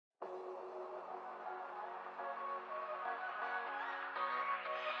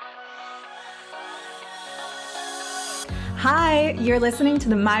Hi, you're listening to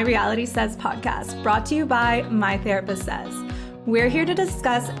the My Reality Says podcast, brought to you by My Therapist Says. We're here to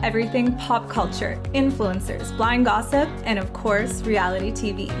discuss everything pop culture, influencers, blind gossip, and of course, reality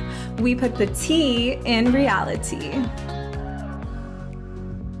TV. We put the T in reality.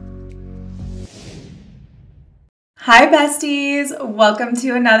 Hi, besties. Welcome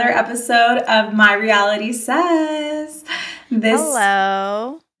to another episode of My Reality Says.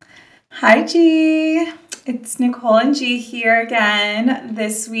 Hello. Hi, G. It's Nicole and G here again.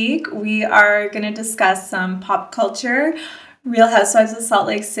 This week, we are going to discuss some pop culture, Real Housewives of Salt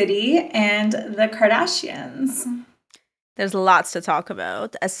Lake City, and the Kardashians. There's lots to talk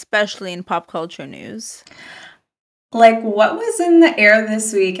about, especially in pop culture news. Like, what was in the air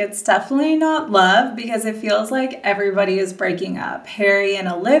this week? It's definitely not love because it feels like everybody is breaking up. Harry and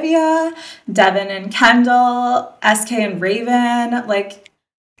Olivia, Devin and Kendall, SK and Raven. Like,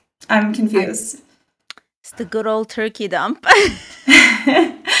 I'm confused. It's the good old turkey dump.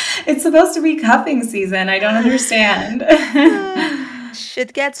 It's supposed to be cuffing season. I don't understand.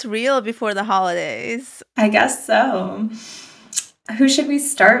 Shit gets real before the holidays. I guess so. Who should we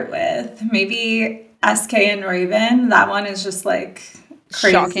start with? Maybe SK and Raven. That one is just like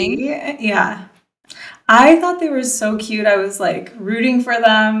crazy. Shocking. Yeah. I thought they were so cute. I was like rooting for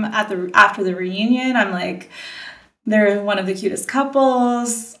them after the reunion. I'm like, they're one of the cutest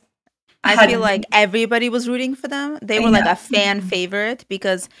couples. I feel like everybody was rooting for them. They were like a fan favorite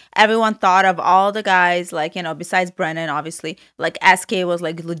because everyone thought of all the guys, like, you know, besides Brennan, obviously, like SK was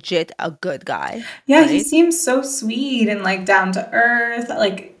like legit a good guy. Yeah, right? He seems so sweet and like down to earth.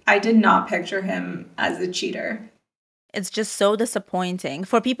 Like, I did not picture him as a cheater. It's just so disappointing.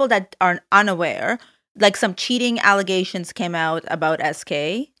 For people that are unaware, like some cheating allegations came out about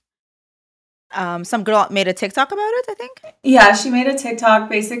SK. Some girl made a TikTok about it, I think. Yeah, she made a TikTok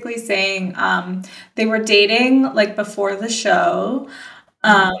basically saying they were dating like before the show,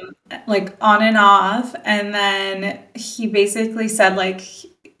 like on and off. And then he basically said like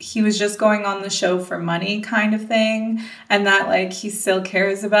he was just going on the show for money kind of thing. And that like he still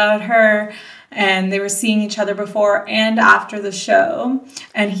cares about her. And they were seeing each other before and after the show.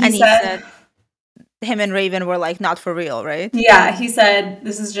 And he said him and Raven were like not for real, right? Yeah, he said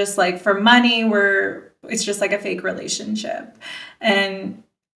this is just like for money. It's just like a fake relationship. And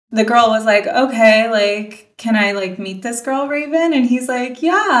the girl was like, okay, like, can I like meet this girl, Raven? And he's like,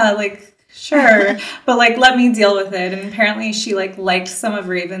 yeah, like, sure. But like, let me deal with it. And apparently she like liked some of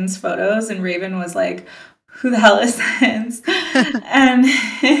Raven's photos and Raven was like, who the hell is this?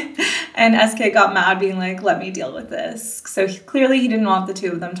 and SK got mad being like, let me deal with this. So clearly he didn't want the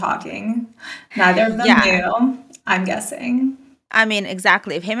two of them talking. Neither of them knew, I'm guessing. I mean,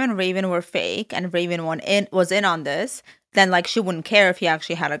 exactly. If him and Raven were fake and Raven was in on this, then like she wouldn't care if he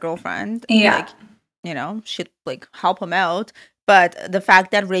actually had a girlfriend. Yeah. Like, you know, she'd like help him out. But the fact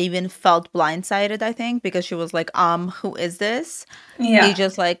that Raven felt blindsided, I think, because she was like, who is this? Yeah. He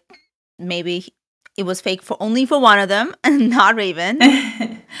just like, maybe it was fake only for one of them and not Raven.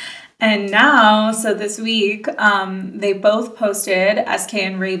 And now, so this week, they both posted, SK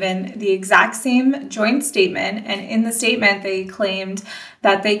and Raven, the exact same joint statement. And in the statement, they claimed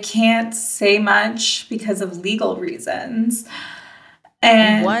that they can't say much because of legal reasons.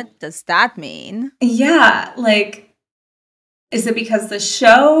 And what does that mean? Yeah, like, is it because the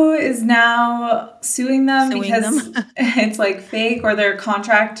show is now suing them because it's like fake, or their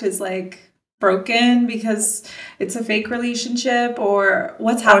contract is like broken because it's a fake relationship, or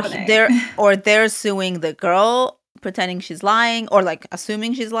what's happening? Or they're suing the girl, pretending she's lying, or like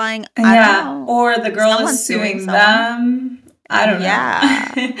assuming she's lying. Yeah, or the girl is suing them. I don't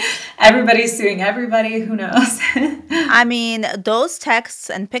know. Everybody's suing everybody. Who knows? I mean, those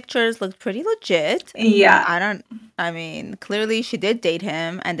texts and pictures look pretty legit. Yeah. I mean, clearly she did date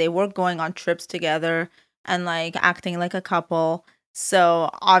him and they were going on trips together and like acting like a couple. So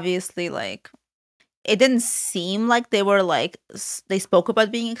obviously, like, it didn't seem like they were like, they spoke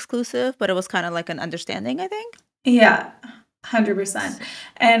about being exclusive, but it was kind of like an understanding, I think. Yeah, 100%.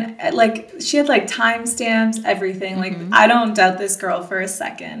 And like, she had like timestamps, everything. Like, I don't doubt this girl for a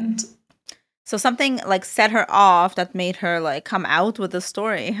second. So something like set her off that made her like come out with the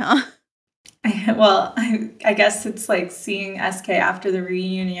story, huh? Well, I guess it's like seeing SK after the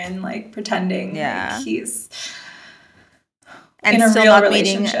reunion, like pretending like he's and in a still real not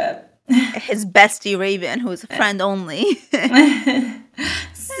relationship. His bestie Raven, who's a friend only.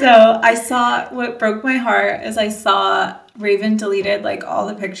 So I saw, what broke my heart is I saw Raven deleted like all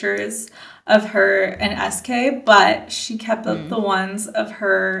the pictures of her and SK, but she kept up the ones of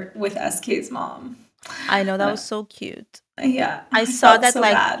her with SK's mom. I know, that was so cute. Yeah, I saw that so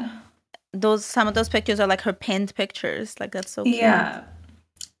like bad. those some of those pictures are like her pinned pictures. Like that's so cute. Yeah,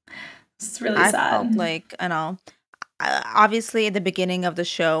 it's really I felt sad. like, obviously at the beginning of the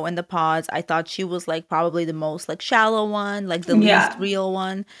show in the pods, I thought she was like probably the most like shallow one, like the least Yeah. real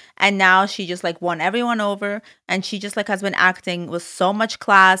one. And now she just like won everyone over, and she just like has been acting with so much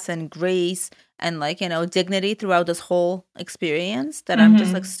class and grace and like, dignity throughout this whole experience that I'm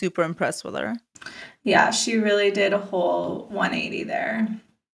just like Hmm. super impressed with her. Yeah, she really did a whole 180 there.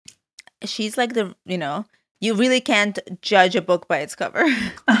 She's like you really can't judge a book by its cover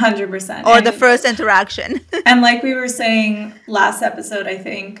 100%. or the first interaction. And like we were saying last episode, I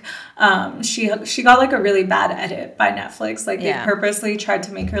think she got like a really bad edit by Netflix. Like they Yeah. purposely tried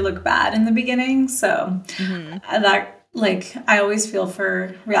to make her look bad in the beginning. So Hmm. that like I always feel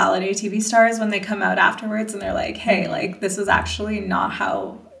for reality TV stars when they come out afterwards and they're like, "Hey, Hmm. like this was actually not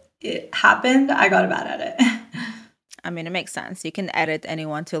how it happened. I got a bad edit." I mean, it makes sense. You can edit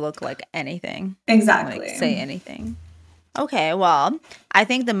anyone to look like anything, like Exactly. say anything. Okay, well, I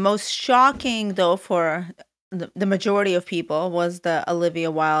think the most shocking, though, for the majority of people was the Olivia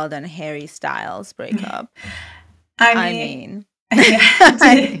Wilde and Harry Styles breakup. I I mean, mean, yeah.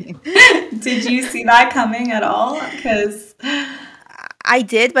 I mean, Did you see that coming at all? Because I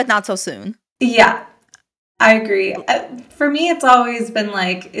did, but not so soon. yeah, I agree. For me, it's always been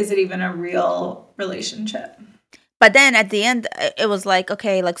like, is it even a real relationship? But then at the end, it was like,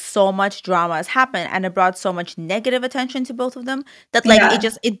 okay, like so much drama has happened and it brought so much negative attention to both of them that like Yeah.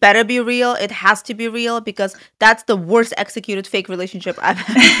 it better be real. It has to be real because that's the worst executed fake relationship I've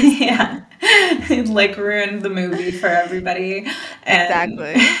ever Yeah. seen. It like ruined the movie for everybody and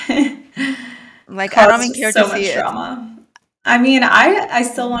Exactly. Like I don't even caused care to so see much it. drama. I mean, I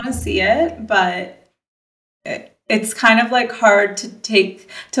still want to see it, but it's kind of like hard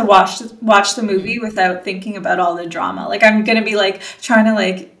to watch the movie Mhm. without thinking about all the drama. Like I'm gonna be like trying to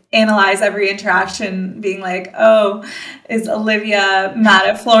like analyze every interaction, being like, oh, is Olivia mad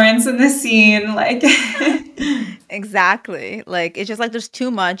at Florence in this scene? Like, Exactly. Like it's just like there's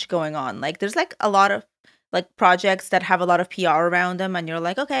too much going on. Like there's like a lot of like projects that have a lot of PR around them and you're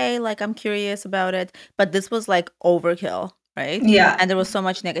like, okay, like I'm curious about it. But this was like overkill, right? yeah, And there was so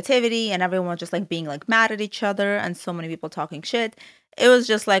much negativity and everyone was just like being like mad at each other and so many people talking shit. It was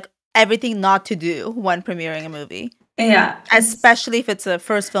just like everything not to do when premiering a movie, yeah. especially if it's a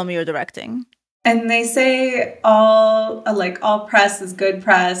first film you're directing. And they say all like all press is good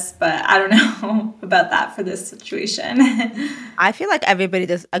press, but I don't know about that for this situation. I feel like everybody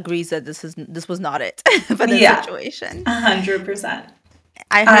just agrees that this was not it for this Yeah, situation. 100%.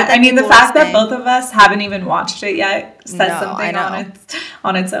 I heard I that mean, the people were fact that both saying of us haven't even watched it yet says no, I something know.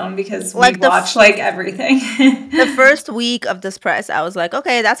 on its own because we Like watch like everything. the first week of this press, I was like,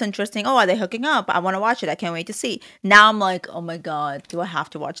 okay, that's interesting. Oh, are they hooking up? I want to watch it. I can't wait to see. Now I'm like, oh my god, do I have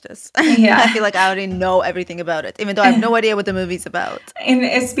to watch this? I Yeah. feel like I already know everything about it, even though I have no idea what the movie's about. And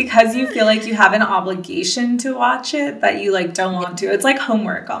it's because you feel like you have an obligation to watch it that you like don't Yeah, want to. It's like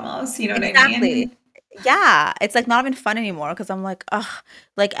homework almost, you know what I exactly. mean? Yeah, it's like not even fun anymore because I'm like, ugh,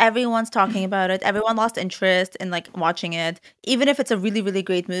 like everyone's talking about it. Everyone lost interest in like watching it. Even if it's a really, really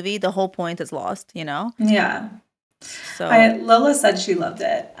great movie, the whole point is lost, you know? Yeah. So Lola said she loved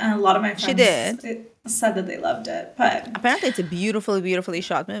it. And a lot of my she friends did. said that they loved it. But Apparently, it's a beautifully, beautifully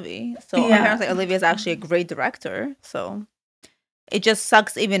shot movie. So yeah. apparently, Olivia's actually a great director. So it just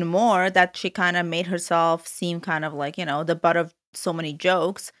sucks even more that she kind of made herself seem kind of like, the butt of so many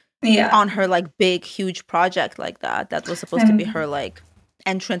jokes Yeah. on her like big, huge project like that. That was supposed to be And her like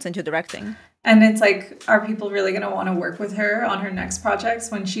entrance into directing. And it's like, are people really going to want to work with her on her next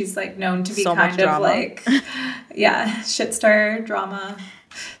projects when she's like known to be So much kind of drama. like, yeah, shit star drama.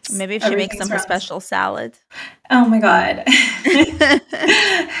 Maybe if she makes Everything them her surrounds. special salad. Oh my God.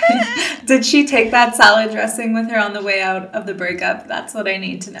 Did she take that salad dressing with her on the way out of the breakup? That's what I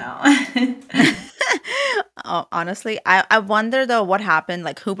need to know. Oh, honestly, I wonder though what happened,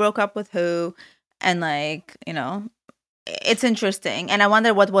 like who broke up with who, and like, it's interesting. And I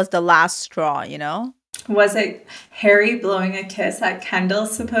wonder what was the last straw, you know? Was it Harry blowing a kiss at Kendall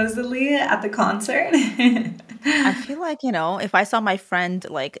supposedly at the concert? I feel like, if I saw my friend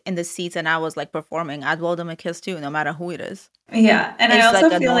like in the seats and I was like performing, I'd blow them a kiss too, no matter who it is. Yeah, and I It's like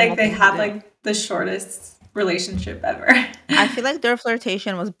also a feel like normal they thing to had do. like the shortest relationship ever. I feel like their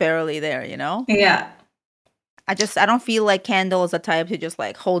flirtation was barely there, you know? Yeah. I don't feel like Kendall is the type to just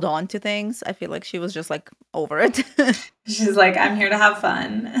like hold on to things. I feel like she was just like over it. She's like, I'm here to have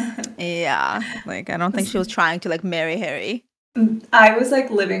fun. Yeah. Like I don't think she was trying to like marry Harry. I was like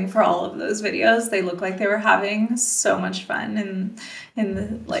living for all of those videos. They looked like they were having so much fun in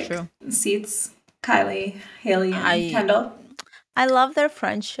the It's like true. seats. Kylie, Haley, and I Kendall. I love their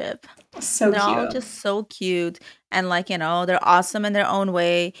friendship. So They're all cute. just so cute and like, they're awesome in their own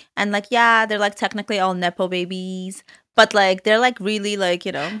way. And like, yeah, they're like technically all nepo babies, but like they're like really like,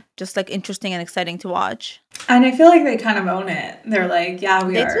 just like interesting and exciting to watch. And I feel like they kind of own it. They're like, yeah,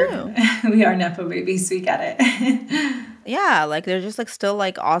 we They are do. we are nepo babies, we get it. Yeah, like they're just like still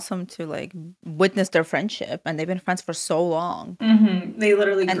like awesome to like witness their friendship and they've been friends for so long. They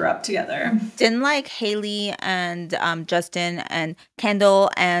literally And grew up together. didn't like Haley and Justin and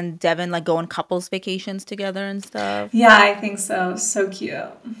Kendall and Devin like go on couples vacations together and stuff? Yeah, I think so. So cute.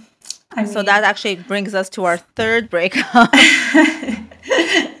 I So mean, that actually brings us to our third breakup.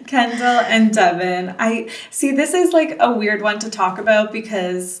 Kendall and Devin. I see this is like a weird one to talk about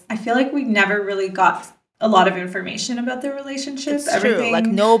because I feel like we never really got a lot of information about their relationship. It's true. Like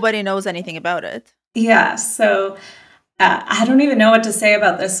Everything. nobody knows anything about it. Yeah. So I don't even know what to say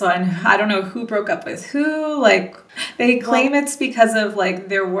about this one. I don't know who broke up with who. Like, they claim Well, it's because of like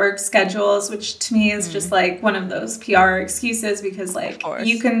their work schedules, which to me is just mm, like one of those PR excuses because of like course.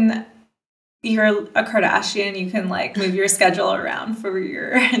 you're a Kardashian, you can like move your schedule around for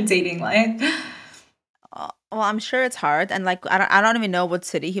your dating life. Well, I'm sure it's hard, and like I don't even know what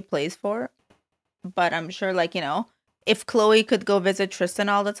city he plays for, but I'm sure like if Chloe could go visit Tristan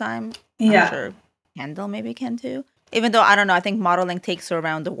all the time, I'm Yeah. sure Kendall maybe can too. Even though I don't know, I think modeling takes her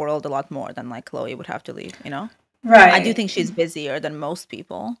around the world a lot more than like Chloe would have to leave. I do Right. think she's busier than most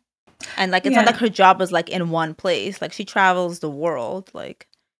people, and like it's not like Yeah. her job is like in one place. Like she travels the world, like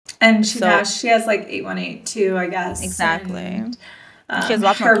And so she has like 818 too, I guess, exactly. and She has a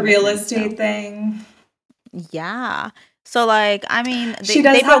lot more her real commitments now. estate thing. Yeah. So like, I mean, She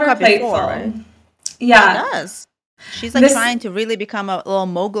they does have broke her up plate before, full. right? She Yeah. does. She's like This trying to really become a little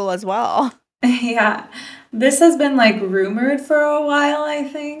mogul as well. Yeah, this has been like rumored for a while, I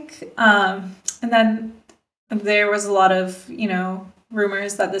think. And then there was a lot of,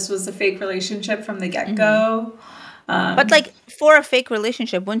 rumors that this was a fake relationship from the Hmm. get-go. But Um, like for a fake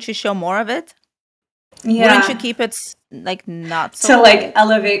relationship, wouldn't you show more of it? Wouldn't you yeah, keep it like not so to like fake?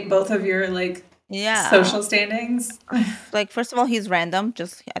 elevate both of your like Yeah. social standings. Like first of all, he's random.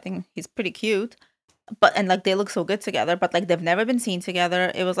 Just I think he's pretty cute. But and like they look so good together, but like they've never been seen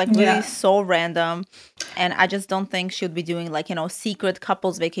together. It was like really Yeah. so random. And I just don't think she would be doing like, secret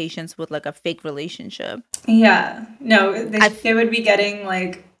couples vacations with like a fake relationship. Yeah. No, I they would be getting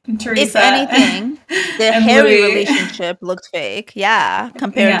like If Teresa anything, the and Harry Louis. relationship looked fake, yeah,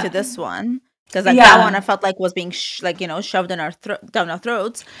 compared to Yeah. this one. Because like that one, I Yeah. felt like was being like shoved in our down our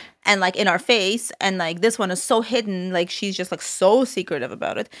throats, and like in our face, and like this one is so hidden, like she's just like so secretive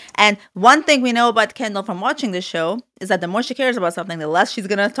about it. And one thing we know about Kendall from watching this show is that the more she cares about something, the less she's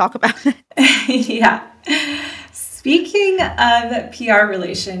gonna talk about it. Yeah. Speaking of PR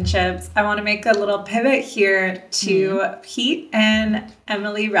relationships, I want to make a little pivot here Hmm. to Pete and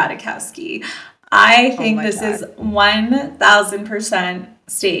Emily Ratajkowski. I Oh think my this is god, 1000%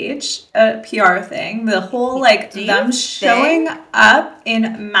 stage, a PR thing. The whole like do you them showing think? up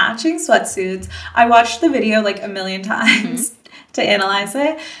in matching sweatsuits. I watched the video like a million Hmm. times to analyze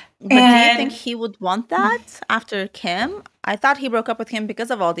it. But do you think And he would want that after Kim? I thought he broke up with Kim because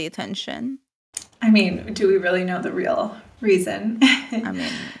of all the attention. I mean, do we really know the real reason? I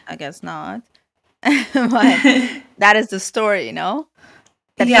mean, I guess not. But that is the story, that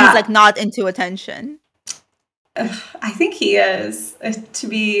he's like Yeah, not into attention. I think he is to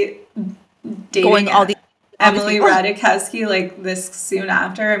be Going dating all these Emily people. Ratajkowski like this soon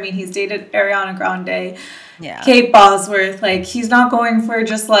after. I mean, he's dated Ariana Grande, Yeah. Kate Bosworth. Like, he's not going for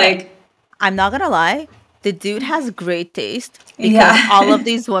just Okay. like, I'm not gonna lie. The dude has great taste because all of yeah,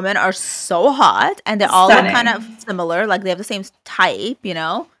 these women are so hot and they all look kind of stunning. similar. Like they have the same type.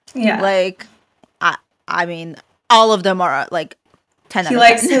 Yeah, Like I I mean, all of them are like 10 he out of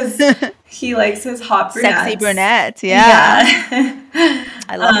likes 10. his he likes his hot Sexy brunettes. brunette. Yeah. Yeah.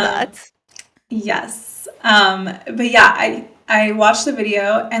 I love that. Yes. But yeah, I watched the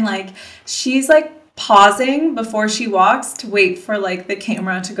video and like she's like pausing before she walks to wait for like the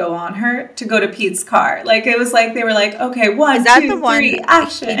camera to go on her to go to Pete's car. Like it was like they were like, okay, Is one, that the two, one three, he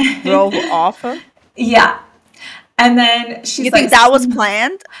action. drove off of? Yeah. And then You she's like, think that was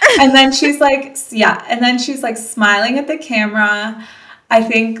planned? and then she's like, yeah. And then she's like smiling at the camera. I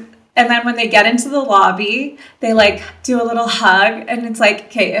think. And then when they get into the lobby, they like do a little hug. And it's like,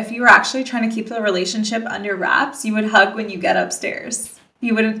 okay, if you were actually trying to keep the relationship under wraps, you would hug when you get upstairs.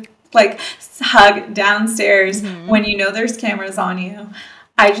 You wouldn't like hug downstairs Hmm. when you know there's cameras on you.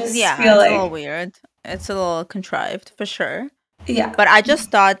 I just Yeah, feel it's a little like, weird. It's a little contrived for sure. Yeah. But I just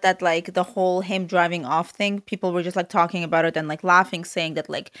thought that like the whole him driving off thing, people were just like talking about it and like laughing, saying that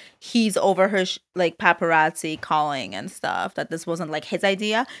like he's over her like paparazzi calling and stuff. That this wasn't like his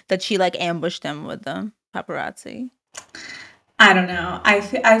idea. That she like ambushed him with the paparazzi. I don't know.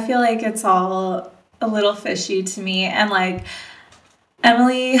 I feel like it's all a little fishy to me. And like,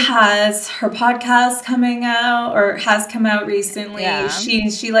 Emily has her podcast coming out or has come out recently. Yeah.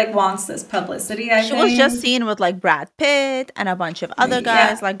 She like wants this publicity, I She was just think. seen with like Brad Pitt and a bunch of other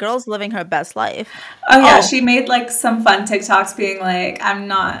guys, Yeah. like girls living her best life. Oh yeah, Oh, she made like some fun TikToks being like, I'm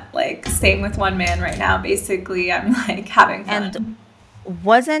not like staying with one man right now. Basically, I'm like having and fun.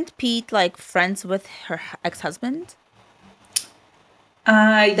 wasn't Pete like friends with her ex-husband?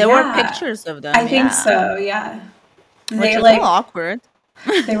 There were Yeah. pictures of I them, think yeah. so, yeah. Which They is a little like awkward.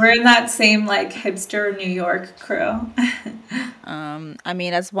 they were in that same like hipster New York crew. I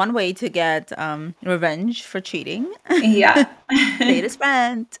mean, that's one way to get revenge for cheating. Yeah. Date his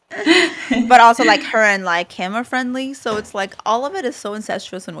friend. But also like her and like him are friendly, so it's like all of it is so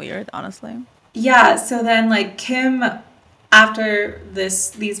incestuous and weird, honestly. Yeah, so then like Kim after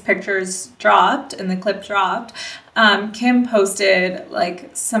these pictures dropped and the clip dropped, Kim posted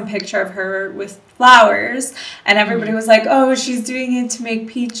like some picture of her with flowers and everybody Mhm. was like, "Oh, she's doing it to make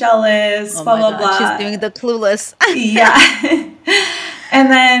Pete jealous, Oh blah my blah god, she's blah." doing the clueless. Yeah. And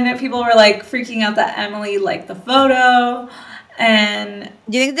then people were like freaking out that Emily liked the photo and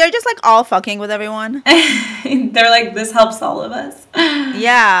Do you think they're just like all fucking with everyone? they're like, "This helps all of us."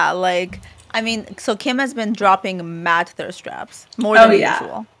 Yeah, like I mean, so Kim has been dropping mad thirst traps more Oh than yeah.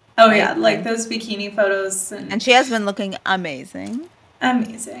 usual, Oh yeah, right? like those bikini photos And and she has been looking amazing.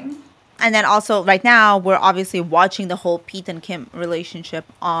 amazing. And then also right now we're obviously watching the whole Pete and Kim relationship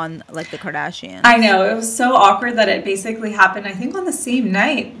on like the I Kardashians. know, it was so awkward that it basically happened, I think, on the same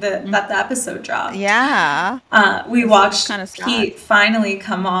night Mm, that the episode dropped. yeah. We It's watched kind of sad. Pete finally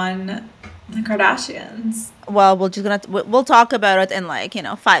come on the Kardashians. Well, we'll talk about it in like,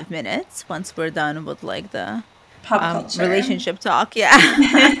 5 minutes once we're done with like the Pop culture. relationship talk. Yeah.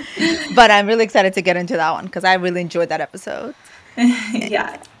 But I'm really excited to get into that one because I really enjoyed that episode.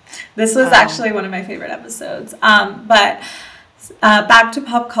 Yeah, this was Um, actually one of my favorite episodes. But back to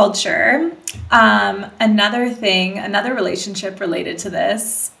pop culture. Another relationship related to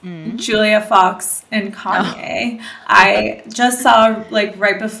this, mm, Julia Fox and no. Kanye. I just saw like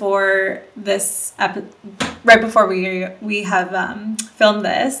right before we have filmed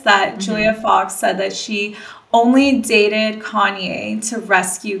this, that Hmm. Julia Fox said that she only dated Kanye to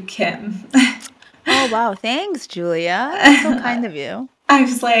rescue Kim. Oh, wow. Thanks, Julia. That's so kind of you. I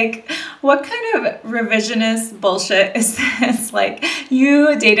was like, what kind of revisionist bullshit is this? Like,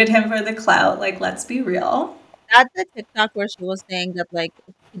 you dated him for the clout. Like, let's be real. That's the TikTok where she was saying that like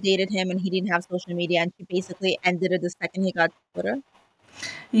she dated him and he didn't have social media and she basically ended it the second he got Twitter.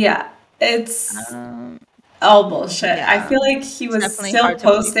 Yeah, it's Um, all bullshit. I yeah, feel like he it's was definitely still hard to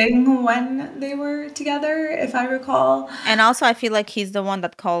believe. posting when they were together, if I recall. And also, I feel like he's the one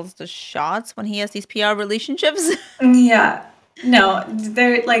that calls the shots when he has these PR relationships. Yeah. No,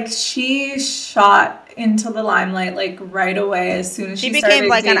 they're like she shot into the limelight like right away as soon as She she became started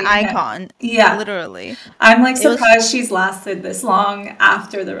like an dating him. icon, Yeah. literally. I'm like It was surprised she's lasted this long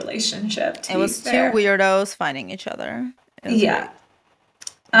after the relationship, to it be was two fair. weirdos finding each other. It was Yeah. great.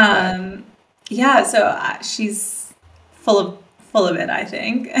 But Um, yeah, so she's full of it, I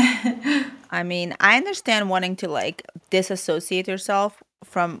think. I mean, I understand wanting to like disassociate yourself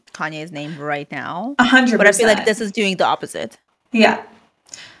from Kanye's name right now, A hundred but I feel like this percent. is doing the opposite. Yeah.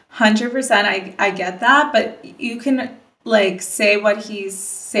 100%. I get that, but you can like say what he's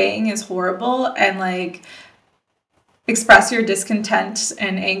saying is horrible and like express your discontent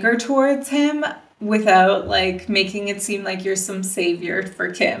and anger towards him without like making it seem like you're some savior for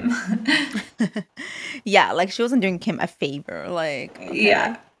Kim. Yeah, like she wasn't doing Kim a favor. Like,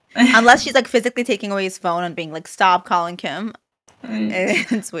 Yeah. okay. Unless she's like physically taking away his phone and being like, stop calling Kim.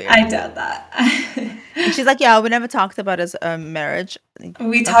 Mm, It's weird. I doubt that. And she's like, yeah, we never talked about his marriage. Like,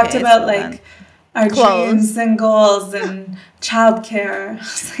 We talked okay, about so then like our close. dreams and goals and childcare. I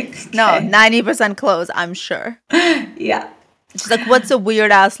was like, No, okay. 90% close, I'm sure. Yeah. She's like, what's a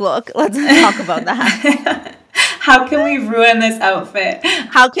weird ass look? Let's talk about that. How can we ruin this outfit?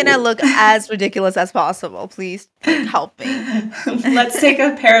 How can I look as ridiculous as possible? Please, like, help me. Let's take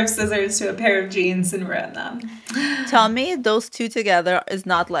a pair of scissors to a pair of jeans and ruin them. Tell me those two together is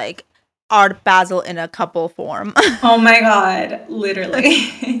not like Art Basel in a couple form. Oh my God,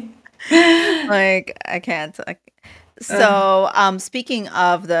 literally. Like, I can't. Ugh. So, speaking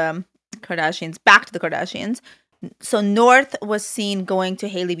of the Kardashians, back to the Kardashians. So North was seen going to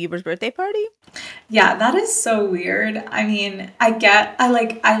Hailey Bieber's birthday party. Yeah, that is so weird. I mean,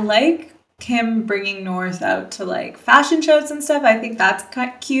 I like Kim bringing North out to like fashion shows and stuff. I think that's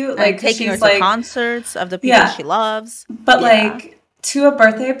kind of cute. And Like, 'cause taking her she's to like, concerts of the people yeah, she loves. but Yeah. like to a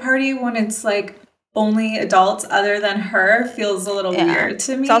birthday party when it's like only adults other than her feels a little Yeah. weird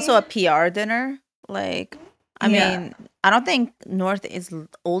to It's also a me. PR dinner. Like, I Yeah. mean, I don't think North is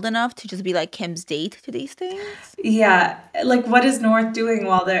old enough to just be like Kim's date to these things. Yeah. Like, what is North doing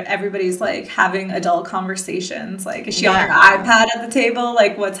while everybody's like having adult conversations? Like, is she on her Yeah. iPad at the table?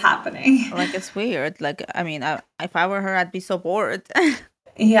 Like, what's happening? Like, it's weird. Like, I mean, if I were her, I'd be so bored.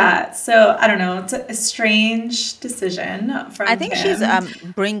 Yeah, so I don't know. It's a strange decision I from think she's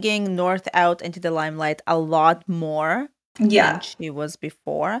Kim. bringing North out into the limelight a lot more than Yeah, she was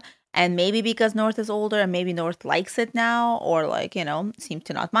before. And maybe because North is older and maybe North likes it now or like, seems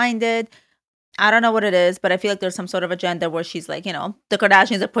to not mind it. I don't know what it is, but I feel like there's some sort of agenda where she's like, the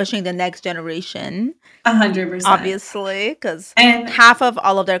Kardashians are pushing the next generation, 100%. obviously, because And half of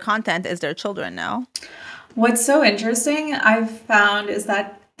all of their content is their children now. what's so interesting I've found is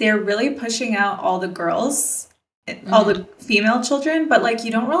that they're really pushing out all the girls, all Hmm. the female children, but like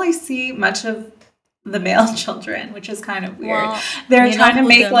you don't really see much of the male children, which is kind of weird. Well, They're you know trying to who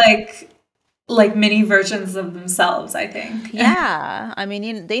make the like mini versions of themselves, I think. Yeah, I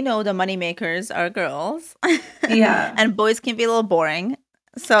mean, they know the moneymakers are girls, Yeah, and boys can be a little boring.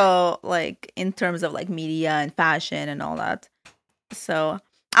 So, like, in terms of like media and fashion and all that. So,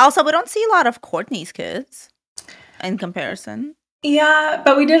 also, we don't see a lot of Courtney's kids in comparison. yeah,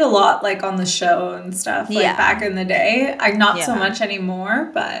 but we did a lot like on the show and stuff like back Yeah, in the day. I not so yeah. much anymore,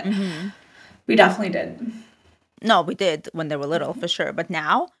 but Hmm. we definitely did. No, we did when they were little for sure, but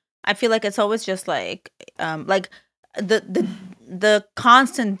now I feel like it's always just like the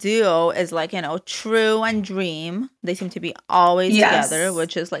constant duo is like, True and Dream. They seem to be always together, Yes.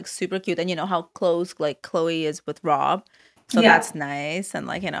 which is like super cute. And you know how close like Chloe is with Rob. So Yeah. that's nice. And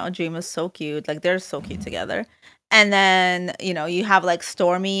like, Dream is so cute. Like they're so cute together. And then, you have like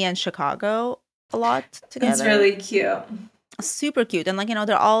Stormy and Chicago a lot It's together. really cute. Super cute. And like,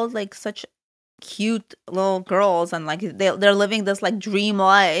 they're all like such cute little girls and like they're living this like dream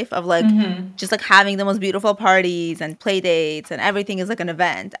life of like Hmm. just like having the most beautiful parties and play dates and everything is like an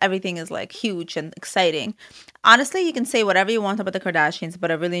event. Everything is like huge and exciting. Honestly, you can say whatever you want about the Kardashians,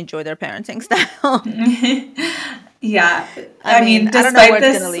 but I really enjoy their parenting style. Yeah. I I mean, mean, I don't know where despite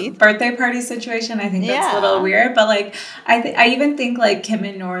it's gonna this lead. birthday party situation, I think that's a little Yeah. weird, but like I even think like Kim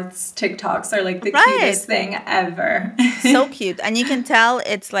and North's TikToks are like the Right. cutest thing ever. So cute. And you can tell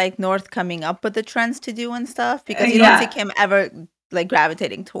it's like North coming up with the trends to do and stuff because you don't see Yeah. Kim ever like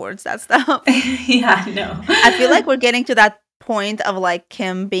gravitating towards that stuff. Yeah, no. I feel like we're getting to that point of like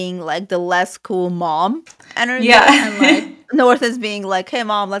Kim being like the less cool mom energy and like Yeah. North is being like, hey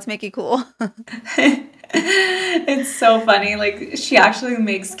mom, let's make it cool. It's so funny. Like she actually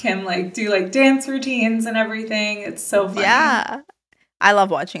makes Kim like do like dance routines and everything. It's so funny. Yeah. I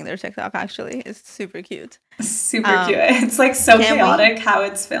love watching their TikTok actually. It's super cute. Super cute. Um, It's like so can we chaotic how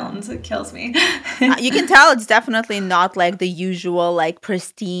it's filmed. It kills me. you can tell it's definitely not like the usual like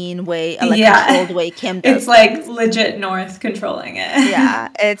pristine way, like Yeah. controlled way Kim It's does like things. legit North controlling it. Yeah,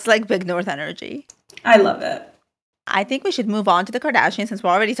 it's like big North energy. I love it. I think we should move on to the Kardashians since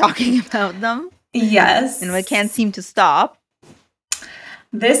we're already talking about them and we can't Yes. seem to stop.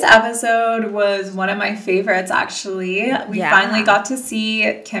 This episode was one of my favorites, actually. We finally Yeah. got to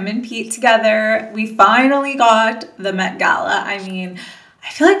see Kim and Pete together. We finally got the Met Gala. I mean, I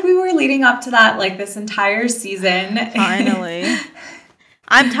feel like we were leading up to that like this entire season. Finally.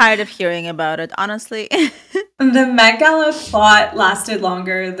 I'm tired of hearing about it, honestly. The Met Gala plot lasted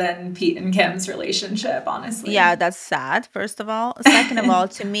longer than Pete and Kim's relationship, honestly. Yeah, that's sad, first of all. Second of all,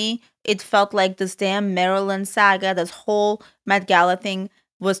 to me, it felt like this damn Maryland saga, this whole Met Gala thing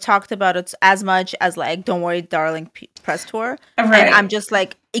was talked about it as much as like Don't Worry Darling press tour. And I'm Right. just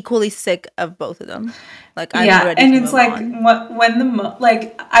like equally sick of both of them. Like I'm Yeah, ready and to it's move like on. when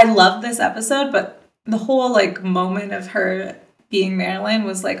like I love this episode, but the whole like moment of her being Marilyn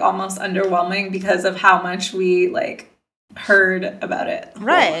was like almost underwhelming because of how much we like heard about it the whole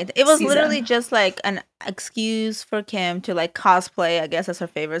Right. It was literally season. just like an excuse for Kim to like cosplay, I guess, as her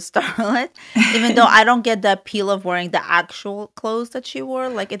favorite starlet. Even though I don't get the appeal of wearing the actual clothes that she wore.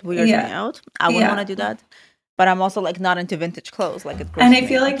 Like it weirds me Yeah, out. I wouldn't want to yeah. do that. But I'm also like not into vintage clothes. Like it And grosses I me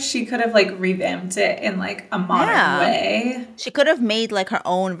feel out. like she could have like revamped it in like a modern Yeah. way. She could have made like her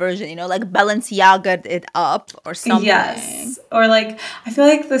own version, like Balenciaga it up or something. Yes. Or like I feel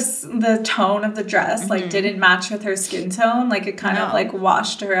like the tone of the dress like Hmm. didn't match with her skin tone. Like it kind of like No.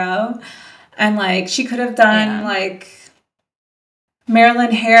 washed her out. And like she could have done Yeah. like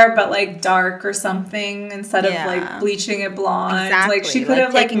Marilyn hair, but like dark or something instead of like Yeah. bleaching it blonde. Like she Exactly. could Like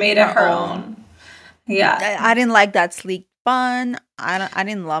have like taking made it her her own. own. Yeah. I didn't like that sleek bun. I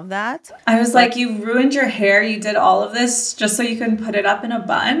didn't love that. I was But like, you ruined your hair. You did all of this just so you can put it up in a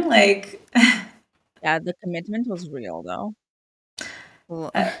bun. Like, yeah, the commitment was real though. Well,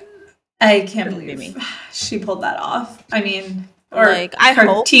 I can't couldn't be believe me. she pulled that off. I mean, or Like I her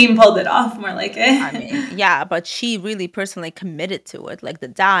hope team pulled it off, more like I it. mean, yeah, but she really personally committed to it. Like the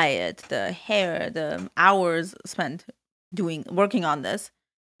diet, the hair, the hours spent working on this.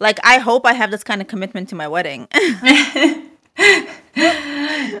 Like I hope I have this kind of commitment to my wedding.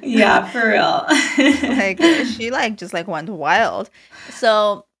 Yeah, for real. Like she like just like went wild.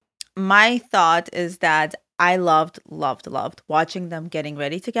 So my thought is that I loved watching them getting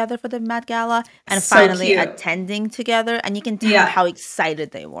ready together for the Met Gala and So finally cute. attending together, and you can tell Yeah. how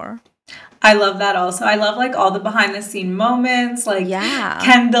excited they were. I love that also. I love like all the behind the scene moments. Like Yeah.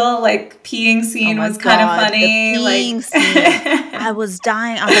 Kendall, like peeing Oh scene my was kind of god, the funny. peeing Like scene. I was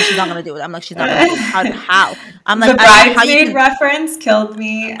dying. I was like, she's not gonna do it. I'm like, she's not gonna do it. How? I'm like, the I don't know how you bridesmaid can. reference killed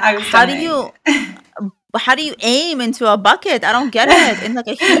me. I was How do dying. you? How do you aim into a bucket? I don't get it. In like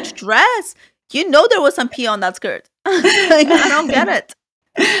a huge dress, you know there was some pee on that skirt. Like I don't get it.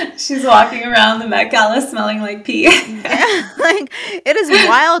 She's walking around the Met Gala smelling like pee. Yeah, like it is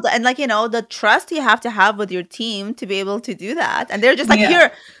wild, and like the trust you have to have with your team to be able to do that, and they're just like, Yeah.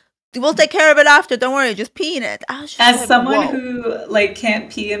 here, we'll take care of it after. Don't worry, just pee in it. I was just As like, someone whoa. who like can't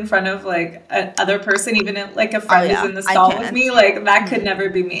pee in front of like another person, even if like a Oh friend is yeah, in the I stall with can't. me, like that could Mm. never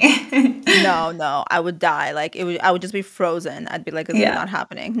be me. No, no, I would die. Like I would just be frozen. I'd be like, this is Yeah. not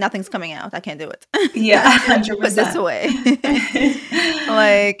happening. Nothing's coming out. I can't do it. Yeah, Put this 100%. away.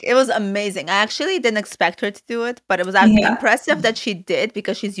 Like it was amazing. I actually didn't expect her to do it, but it was Yeah. impressive that she did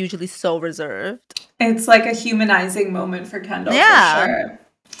because she's usually so reserved. It's like a humanizing moment for Kendall for Yeah, sure.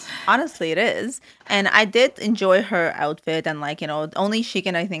 honestly, it is. And I did enjoy her outfit, and like only she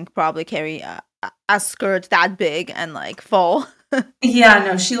can, I think, probably carry a skirt that big and like full. Yeah,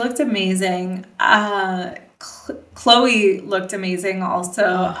 no, she looked amazing. Chloe looked amazing also.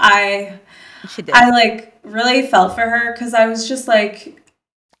 Oh, she I did. like really felt for her because I was just like,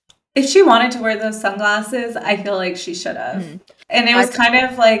 if she wanted to wear those sunglasses, I feel like she should have. Mhm. And it was But kind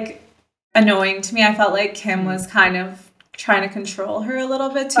of like annoying to me. I felt like Kim mhm. was kind of trying to control her a little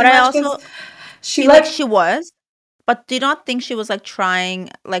bit too but I much because also she feel like like, she was. But do you not think she was like trying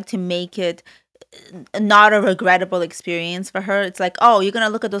like to make it not a regrettable experience for her? It's like, oh, you're gonna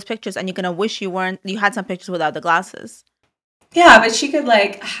look at those pictures and you're gonna wish you had some pictures without the glasses. yeah, but she could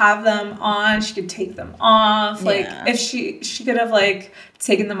like have them on, she could take them off. Like Yeah. if she could have like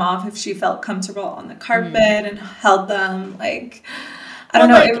taken them off if she felt comfortable on the carpet Mm. and held them. Like I don't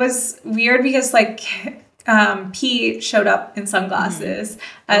Well, know, it like, was weird because like Pete showed up in mhm, sunglasses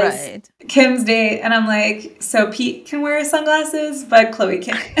as right. Kim's date, and I'm like, so Pete can wear sunglasses, but Chloe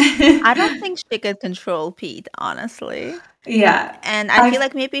I don't can't. think she could control Pete, honestly. Yeah. And I feel I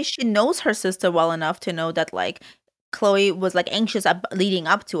like maybe she knows her sister well enough to know that like Chloe was like anxious leading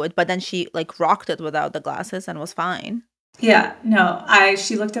up to it, but then she like rocked it without the glasses and was fine. yeah, no, I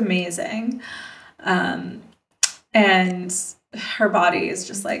she looked amazing. Um and her body is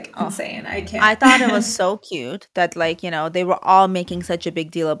just like Oh, insane. I I thought it was can't. so cute that like, they were all making such a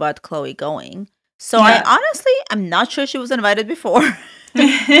big deal about Chloe going. So I Yeah. honestly I'm not sure she was invited before.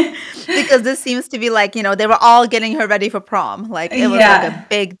 Because this seems to be like, they were all getting her ready for prom. Like it was like a Yeah.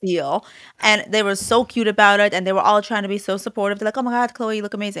 big deal. And they were so cute about it and they were all trying to be so supportive. They're like, "Oh my god, Chloe, you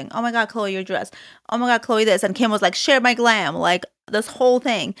look amazing. Oh my god, Chloe, your dress. Oh my god, Chloe this." And Kim was like, "Share my glam." Like this whole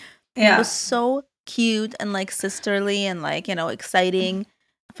thing was Yeah. so cute and like sisterly and like, exciting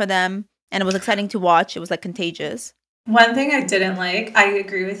for them. And it was exciting to watch. It was like contagious. One thing I didn't like, I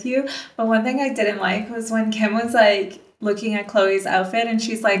agree with you, but one thing I didn't like was when Kim was like looking at Chloe's outfit and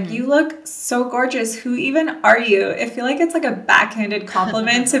she's like, Mhm. "You look so gorgeous. Who even are you?" I feel like it's like a backhanded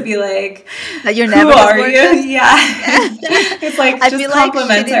compliment to be like, That you're "Who never this are you?" gorgeous. Yeah. It's like I just feel like she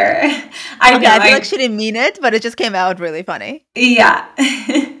compliment didn't. her. I Okay, know. I feel like I she didn't mean it, but it just came out really funny. yeah.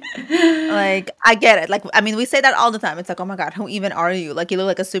 Like, I get it. Like, I mean, we say that all the time. It's like, oh my God, who even are you? Like, you look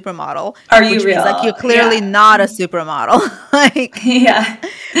like a supermodel, Are you which means like you're real? clearly Yeah. not a supermodel. Like, Yeah.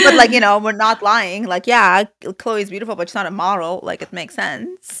 but like, we're not lying. Like, yeah, Chloe's beautiful, but she's not a model. Like, it makes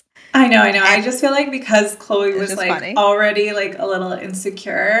sense. I know, I know. I And just feel like because Chloe it's was just like funny. already like a little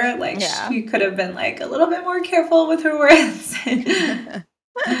insecure, like Yeah. she could have been like a little bit more careful with her words.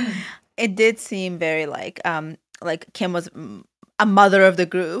 It did seem very like Kim was a mother of the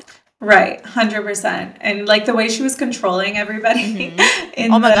group. Right, 100%. And like the way she was controlling everybody Hmm. Oh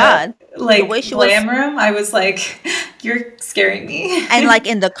in my the God. The way like she was glam room, I was like, you're scaring me. And like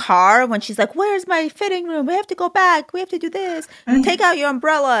in the car when she's like, "Where's my fitting room? We have to go back. We have to do this. Take out your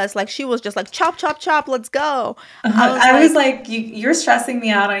umbrellas." Like she was just like, "Chop, chop, chop. Let's go." I was I was like, like, you're stressing me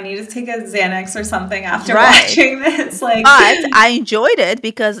out. I need to take a Xanax or something after "Right." watching this. Like, But I enjoyed it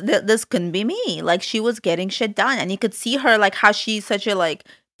because this couldn't be me. Like she was getting shit done, and you could see her like how she's such a like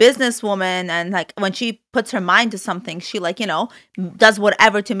businesswoman, and like when she puts her mind to something, she like does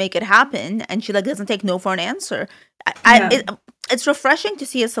whatever to make it happen, and she like doesn't take no for an answer. yeah, It's refreshing to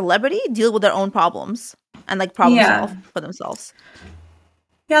see a celebrity deal with their own problemms and like problem yeah, solve for themselves.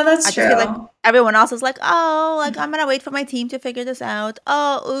 yeah, I that's just feel like true. everyone else is like, oh, like I'm gonna wait for my team to figure this out.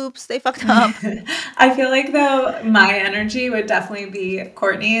 Oh, oops, they fucked up. I feel like though my energy would definitely be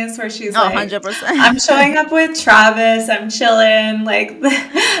Courtney's, where she's Oh, like, I'm 100%. showing up with Travis, I'm chilling. Like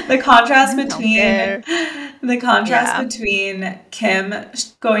the contrast Don't between care. Yeah. Kim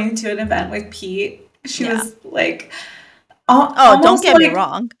going to an event with Pete, she Yeah. was like Oh, don't almost get me like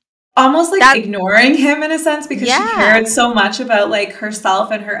wrong. That ignoring him in a sense because she yeah. cared so much about like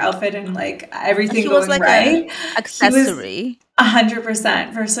herself and her outfit and like everything He was going like a right. He was accessory.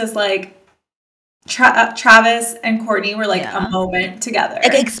 100% versus like Travis and Courtney were like a Yeah. moment Like together.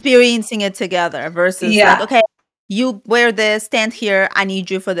 experiencing it together versus like, Yeah, okay, you wear this, stand here, I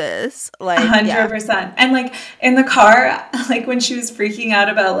need you for this. Like, yeah. 100%. And like in the car, like when she was freaking out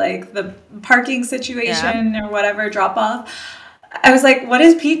about like the parking Yeah. situation or whatever drop off, I was like, what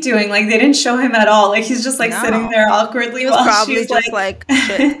is Pete doing? Like they didn't show him at all. Like he's just like sitting No. there He awkwardly was while probably she's just like like,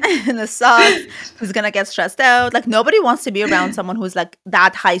 shit in the sucks. Who's gonna get stressed out? Like nobody wants to be around someone who's like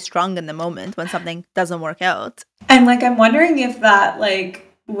that high strung in the moment when something doesn't work out. And like I'm wondering if that like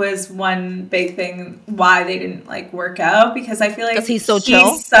was one big thing why they didn't like work out because I feel Because like he's so he's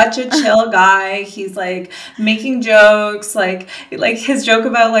chill. such a chill guy. He's like making jokes, like his joke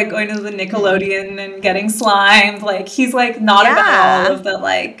about like going to the Mhm. Nickelodeon and getting slimed. Like he's like not about all Yeah, of the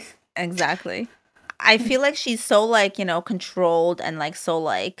like exactly. I feel like she's so like, controlled and like so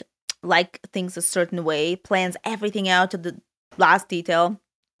like things a certain way, plans everything out to the last detail.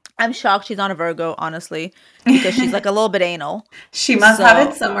 I'm shocked she's not a Virgo, honestly, because she's like a little bit anal. she must have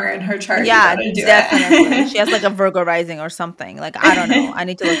it So somewhere in her chart. You yeah, gotta do definitely. She has like a it. Virgo rising or something. Like, I don't know. I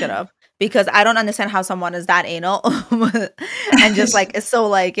need to look it up because I don't understand how someone is that anal and just like is so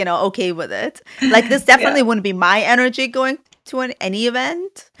like, okay with it. Like, this definitely Yeah. wouldn't be my energy going to any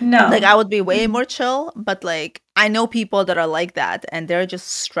event. Like, I No. would be way more chill, but like, I know people that are like that and they're just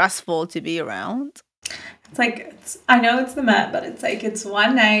stressful to be around. It's like I know it's the Met, but it's like it's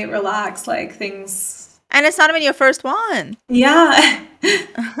one night, relax, like things. And it's not even your first one. Yeah.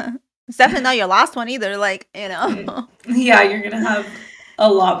 It's definitely not your last one either. Like, Yeah, you're gonna have a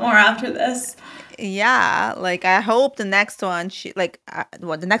lot more after this. Yeah, like I hope the next one she like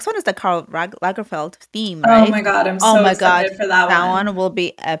well the next one is the Lagerfeld theme, Oh right? my God, I'm Oh so my god, excited for that that one one. will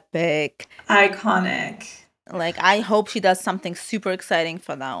be epic. Iconic. Like I hope she does something super exciting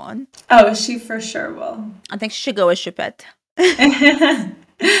for that one. Oh, she for sure will. I think she should go with Chipette.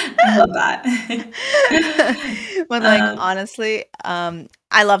 I love that. But like um, honestly,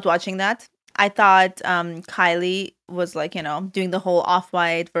 I loved watching that. I thought Kylie was like, doing the whole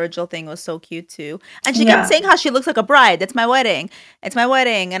off-white Virgil thing was so cute too. And she kept yeah, saying how she looks like a bride. It's my wedding. It's my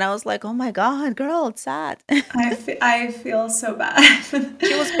wedding. And I was like, "Oh my God, girl, it's sad." I feel so bad.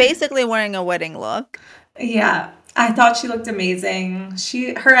 She was basically wearing a wedding look. Yeah, I thought she looked amazing.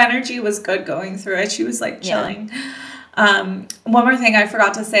 Her energy was good going through it. She was like Yeah. chilling. One more thing I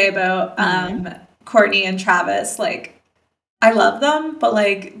forgot to say about Mhm. Courtney and Travis, like I love them, but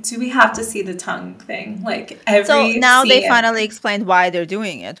like, do we have to see the tongue thing? Like So every now they scene. finally explained why they're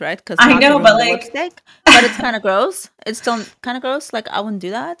doing it, right? Because I not to know, but ruin the like, lipstick, but it's kind of gross. It's still kind of gross. Like, I wouldn't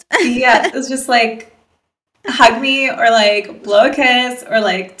do that. yeah, it's just like hug me or like blow a kiss or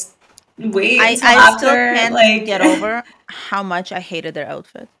like wait until I still after. can't Like, get over how much I hated their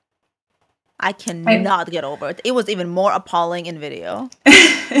outfit. I I, cannot get over it. It was even more appalling in video.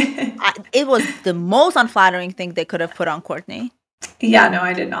 It was the most unflattering thing they could have put on Courtney. yeah, no,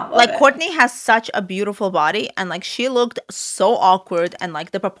 I did not love Like it. Courtney has such a beautiful body and like she looked so awkward and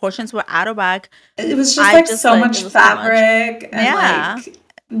like the proportions were out of whack. It was just I like just so like much it was too much. fabric and Yeah. like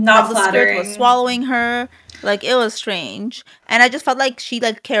And not the skirt was flattering. swallowing her. Like it was strange. And I just felt like she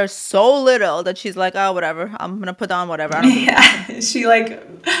like cares so little that she's like, "Oh, whatever. I'm gonna put on whatever. I don't give a fuck." Yeah, she like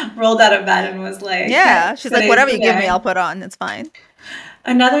rolled out of bed and was like, Yeah. She's like, today's "Whatever the you give me, I'll day. put on. It's fine."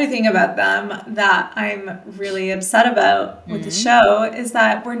 Another thing about them that I'm really upset about with the Mhm. show is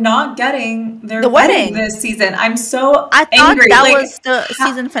that we're not getting The their wedding wedding. this season. I'm so I thought angry. that Like, was the how?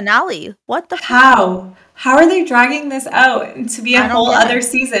 season finale. What the fuck? How? How are they dragging this out to be a I don't whole get other it.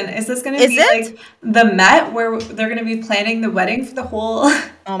 season? Is this going to Is be it? like the Met where they're going to be planning the wedding for the whole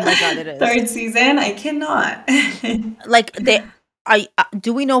Oh my god, it is. third season? I cannot. Like they I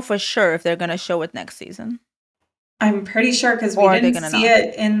do we know for sure if they're gonna show it next season? I'm pretty sure because we Or are they didn't gonna see not?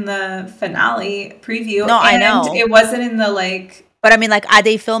 it in the finale preview No, I and know. it wasn't in the like, But I mean, like, are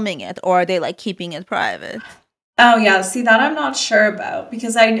they filming it or are they like keeping it private? oh yeah, see that I'm not sure about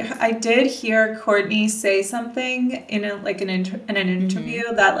because I did hear Courtney say something in a like in an Hmm. interview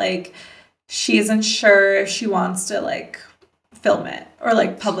that like she isn't sure if she wants to like film it or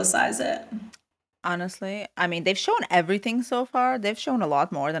like publicize it. Honestly, I mean, they've shown everything so far. They've shown a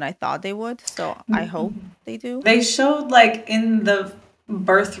lot more than I thought they would. So I hope they do. They showed like in the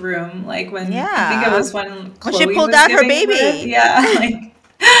birth room, like when I think it Yeah. was when When she Chloe pulled was out her giving birth. baby. Yeah, like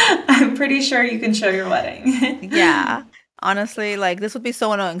I'm pretty sure you can show your wedding. Yeah. Honestly, like this would be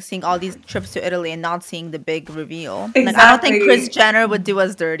so annoying seeing all these trips to Italy and not seeing the big reveal. Like I don't think Kris Exactly. Jenner would do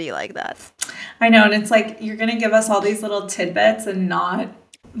us dirty like that. I know, and it's like you're gonna give us all these little tidbits and not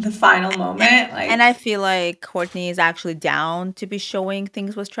the final A- moment. And I Like, feel like Courtney is actually down to be showing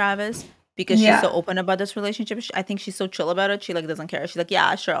things with Travis because she's so yeah. open about this relationship. I think she's so chill about it. She like doesn't care. She's like,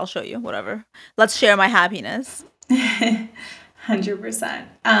 "Yeah, sure, I'll show you. Whatever. Let's share my happiness."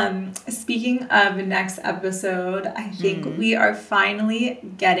 100%. Speaking of next episode, I think Mm. we are finally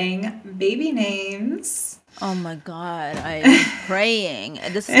getting baby names. Oh my god, I am praying.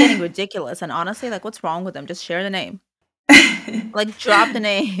 This is getting ridiculous. And honestly, like, what's wrong with them? Just share the name. Like, drop the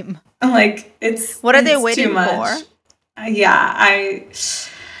name. Like What are they it's too waiting much. for? Yeah,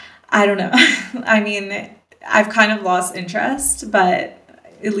 I don't know. I mean, I've kind of lost interest, but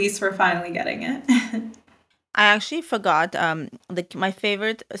at least we're finally getting it. I actually forgot. My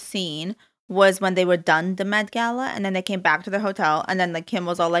favorite scene was when they were done the Met Gala, and then they came back to the hotel, and then like Kim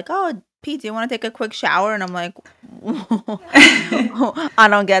was all like, "Oh, Pete, do you want to take a quick shower?" And I'm like, "I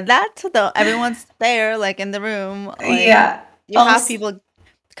don't get that." Though everyone's there, like in the room, like Yeah. you have Also, people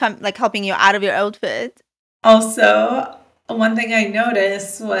come like helping you out of your outfit. Also, one thing I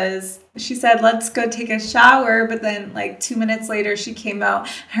noticed was she said, let's go take a shower. But then, like, 2 minutes later, she came out.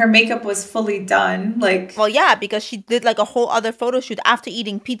 Her makeup was fully done. Like, Well, yeah, because she did like a whole other photo shoot after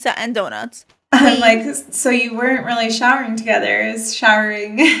eating pizza and donuts. I'm Queen. like, so you weren't really showering together. Is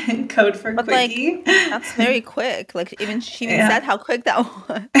showering code for But like quickie? that's very quick. Like even she even said Yeah. how quick that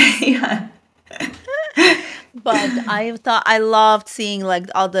was. Yeah. But I thought I loved seeing like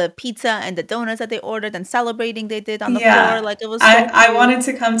all the pizza and the donuts that they ordered and celebrating they did on the floor. Yeah. Like it was so I cute. wanted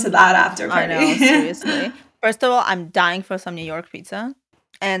to come to that after I know, party. seriously. First of all, I'm dying for some New York pizza.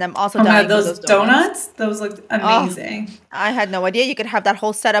 And I'm also Oh my God, dying for those those donuts. donuts, those looked Oh, amazing. I had no idea you could have that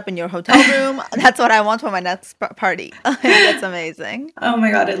whole setup in your hotel room. That's what I want for my next party. Like, that's amazing. Oh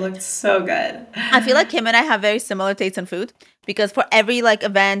my God, it looked so good. I feel like Kim and I have very similar tastes in food because for every like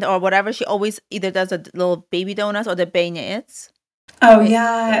event or whatever, she always either does a little baby donuts or the beignets. Oh Ba-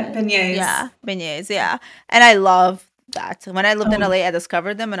 yeah, Beignets? beignets. Yeah, beignets. Yeah, and I love that. When I lived in Oh, LA, I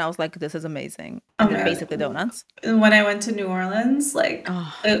discovered them and I was like, "This is amazing." oh And they're my basically God. donuts. When I went to New Orleans, like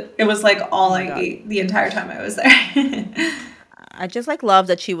Oh, it was like oh all my I god! ate the entire time I was there. I just like love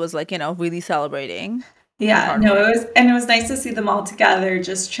that she was like really celebrating her Yeah, hard no, work. it was nice to see them all together,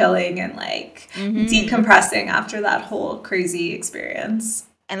 just chilling and like Hmm. decompressing after that whole crazy experience.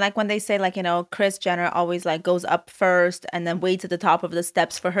 And like when they say like Kris Jenner always like goes up first and then waits at the top of the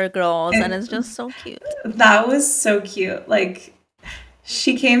steps for her girls, and it's And just so cute. that was so cute. Like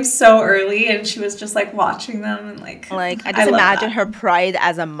she came so early and she was just like watching them and like Like, I I just love imagine that. her pride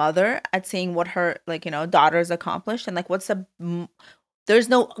as a mother at seeing what her, like, daughters accomplished. And, like, there's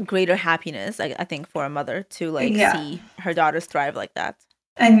no greater happiness, I think, for a mother to, like, Yeah. see her daughters thrive like that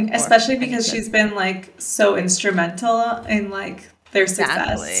And or especially any because kid. she's been like so instrumental in like their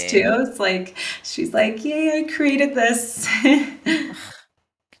success too. Exactly. It's like she's like, "Yay, I created this."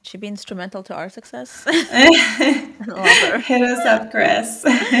 Can she be instrumental to our success? Hit I love her. us up, Chris.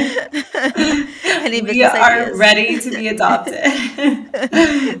 Any We business are ideas? ready to be adopted.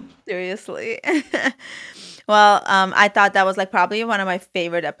 Seriously. Well, I thought that was like probably one of my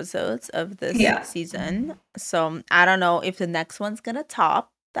favorite episodes of this Yeah. season. So I don't know if the next one's gonna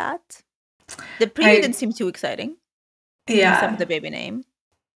top that. The preview didn't I seem too exciting, except for yeah. the baby name.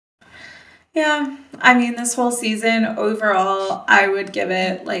 Yeah. I mean, this whole season overall, I would give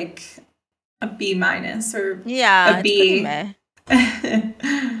it like a B minus or a Yeah, it's pretty B. meh.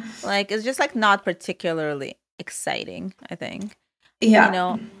 Like it's just like not particularly exciting, I think. You Yeah.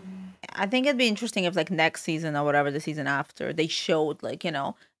 know, I think it'd be interesting if like next season or whatever the season after they showed like,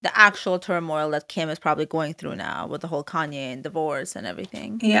 the actual turmoil that Kim is probably going through now with the whole Kanye and divorce and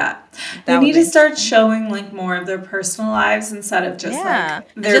everything. Yeah. They That would need be to start interesting. showing like more of their personal lives instead of just Yeah, like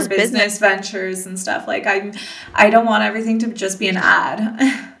it's their just business. business ventures and stuff. Like I don't want everything to just be an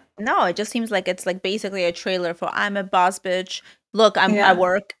ad. No, it just seems like it's like basically a trailer for "I'm a boss bitch. Look, I Yeah.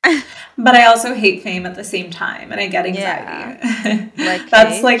 work." But I also hate fame at the same time and I get anxiety. Yeah, like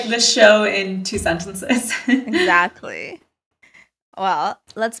That's like the Cage. show in two sentences. Exactly. Well,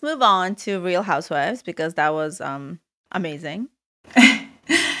 let's move on to Real Housewives because that was amazing.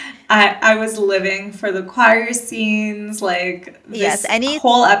 I was living for the choir scenes. Like Yes, this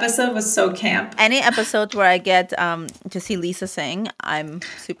whole episode was so camp. any episode where I get to see Lisa sing, I'm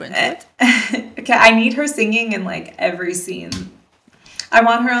super into it. Okay, I need her singing in like every scene. I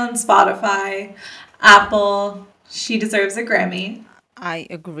want her on Spotify, Apple. She deserves a Grammy. I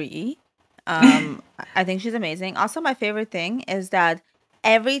agree. I think she's amazing. Also, my favorite thing is that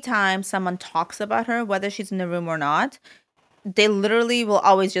every time someone talks about her, whether she's in the room or not, they literally will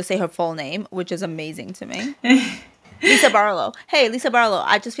always just say her full name, which is amazing to me. Lisa Barlow. Hey, Lisa Barlow.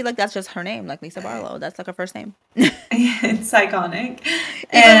 I just feel like that's just her name, like Lisa Barlow. That's like her first name. It's iconic. Even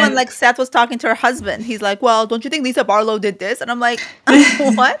when And like Seth was talking to her husband, he's like, "Well, don't you think Lisa Barlow did this?" And I'm like,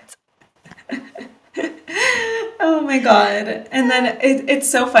 "What?" oh my God. And then it's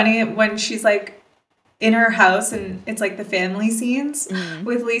so funny when she's like in her house and it's like the family scenes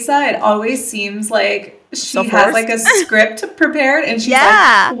with Lisa. It always seems like So she has like forced. a script prepared and she's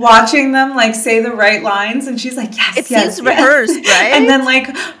Yeah. like watching them like say the right lines and she's like, It yes, seems yes, rehearsed, yes. And right? then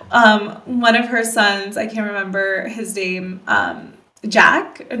like one of her sons, I can't remember his name,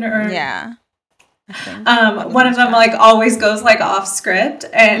 Jack or Yeah. I think his one name of is them Jack. like always goes like off script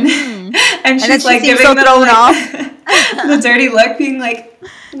and Mm. and And then she's she like seems giving so them thrown like off. the dirty look being like,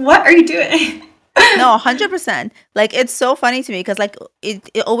 what are you doing? No, 100%. Like it's so funny to me because like it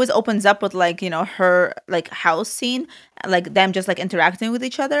always opens up with like, her like house scene, like them just like interacting with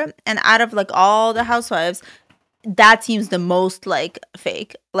each other. And out of like all the housewives, that seems the most like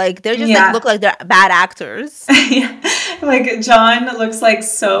fake. Like they're just like Yeah. look like they're bad actors. Yeah. Like John looks like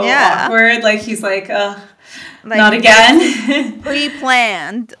so Yeah. awkward. Like he's like, Like not this is again.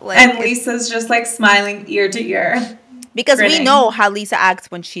 pre-planned. Like And it's Lisa's just like smiling ear to ear, because we know grinning. how Lisa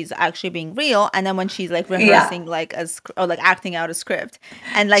acts when she's actually being real, and then when she's like Yeah. rehearsing like or like acting out a script,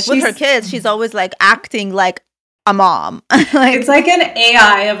 and like with her She's kids, she's always like acting like a mom, like it's like an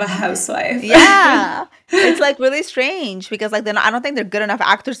AI of a housewife. yeah, it's like really strange because like I don't think they're good enough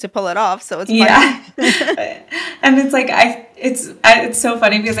actors to pull it off, so it's funny. Yeah. And it's like it's so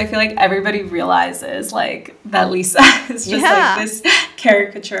funny because I feel like everybody realizes like that Lisa is just like Yeah, this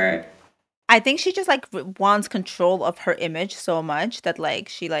caricature. I think she just like wants control of her image so much that like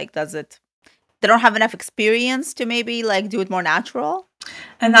she like does it. They don't have enough experience to maybe like do it more natural.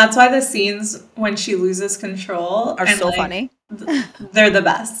 And that's why the scenes when she loses control Are and so like funny. they're the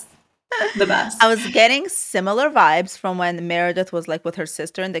best. The best. I was getting similar vibes from when Meredith was like with her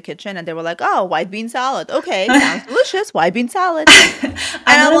sister in the kitchen and they were like, "Oh, white bean salad. Okay, sounds delicious. White bean salad." And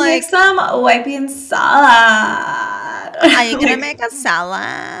I'm I'm gonna make like, some white bean salad. "Are you gonna Like make a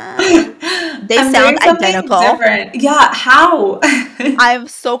salad?" They I'm sound doing something identical. different. Yeah, how? I'm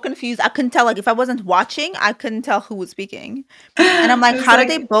so confused. I couldn't tell, like, if I wasn't watching, I couldn't tell who was speaking. And I'm I like, was how did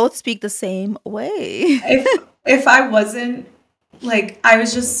they like, both speak the same way? if I wasn't like I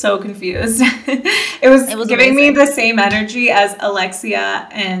was just so confused. It was It was giving me amazing. the same energy as Alexia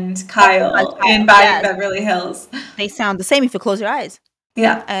and Oh my Kyle in God. Buying Yes. Beverly Hills. They sound the same if you close your eyes.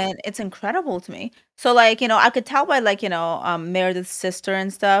 Yeah. And it's incredible to me. So like, I could tell by like, Meredith's sister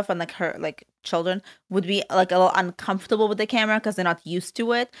and stuff and like her like children would be like a little uncomfortable with the camera because they're not used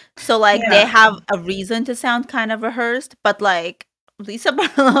to it. So like they Yeah. have a reason to sound kind of rehearsed, but like Lisa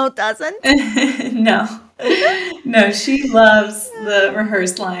Barlow doesn't. No. No, she loves the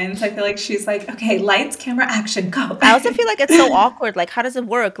rehearsed lines. I feel like she's like, okay, lights, camera, action, go. I also feel like it's so awkward. Like, how does it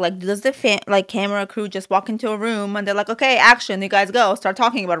work? Like, does the like camera crew just walk into a room and they're like, "Okay, action, you guys go, start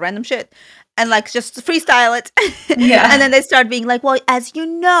talking about random shit," and like just freestyle it, and Yeah. then they start being like, "Well, as you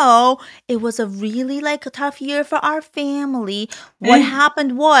know, it was a really like a tough year for our family. What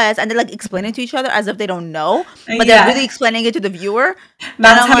happened was," and they like explain it to each other as if they don't know, but they're really Yeah. explaining it to the viewer, and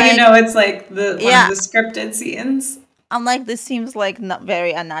That's I'm how you like, know it's like the one of yeah. the scripted scenes. I'm like, this seems like not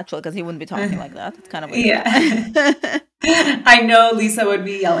very unnatural because he wouldn't be talking like that. It's kind of weird. Yeah. I know Lisa would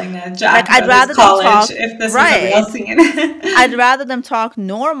be yelling at Like, Jack I'd about his rather them college talk if this was a real right. scene. I'd rather them talk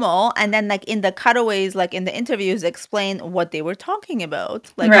normal and then like in the cutaways, like in the interviews, explain what they were talking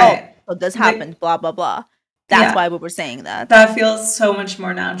about. Like, oh, Right. so this Like, happened, blah blah blah. That's yeah, why we were saying that. that feels so much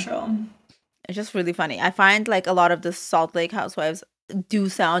more natural. It's just really funny. I find like a lot of the Salt Lake Housewives do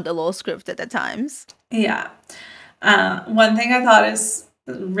sound a little scripted at times. Yeah. One thing I thought is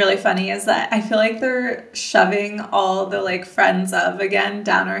really funny is that I feel like they're shoving all the like friends of again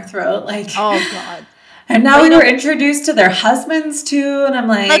down our throat. Like, Oh God. and now But we were introduced to their husbands too. And I'm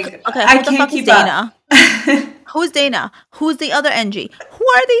like, okay, I who the can't fuck is keep up. Dana? Who's Dana? Who's the other NG? Who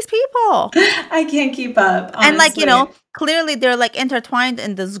are these people? I can't keep up, And honestly. clearly they're like intertwined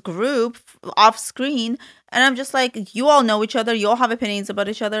in this group off screen. And I'm just like, you all know each other. You all have opinions about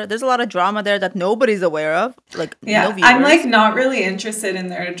each other. There's a lot of drama there that nobody's aware of. Like, no Yeah, I'm like viewers. not really interested in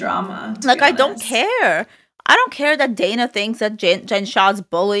their drama, to be Like, I don't honest. care. I don't care that Dana thinks that Jen Shah's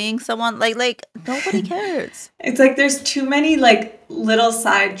bullying someone. Like nobody cares. It's like there's too many like little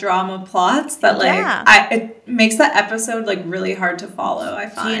side drama plots that like Yeah. it makes that episode like really hard to follow, I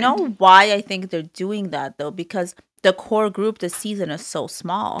Do you know find. why I think they're doing that though? Because the core group this season is so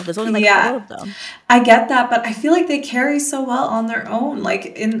small. There's only like four Yeah, of them. I get that, but I feel like they carry so well on their own.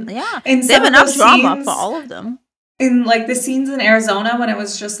 Like Yeah. in They have some of enough those drama for scenes, all of them. in like the scenes in Arizona when it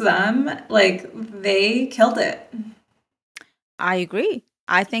was just them, like they killed it. I agree.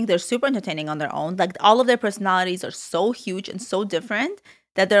 I think they're super entertaining on their own. Like all of their personalities are so huge and so different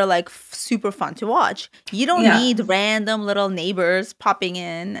that they're like super fun to watch. You don't Yeah. need random little neighbors popping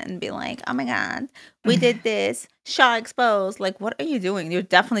in and be like, "Oh my god, we did this. Shaw exposed." Like, what are you doing? You're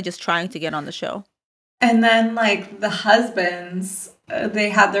definitely just trying to get on the show. And then like the husbands, they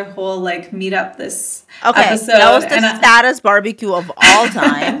had their whole like meetup this Okay, episode, that was the and saddest barbecue of all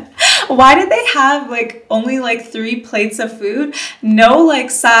time. why did they have like only like 3 plates of food, no like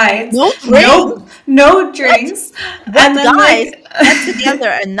sides, No drinks. no drinks, What and then guys like get together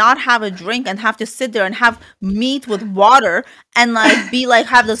and not have a drink and have to sit there and have meat with water and like be like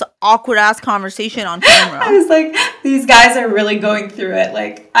have this awkward ass conversation on camera? I was like, these guys are really going through it.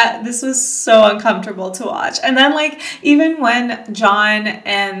 Like, this was so uncomfortable to watch. And then, like, even when John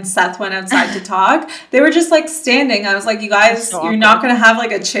and Seth went outside to talk, they were just like standing. I was like, you guys, So you're not awkward. going to have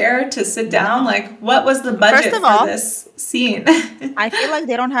like a chair to sit down? No. Like, what was the First budget of for all, this scene? I feel like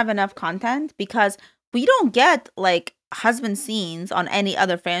they don't have enough content because we don't get like husband scenes on any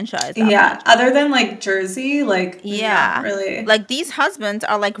other franchise that Yeah, much. other than like Jersey, like, not Yeah. really. Like these husbands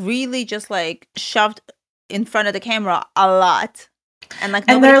are like really just like shoved in front of the camera a lot. And like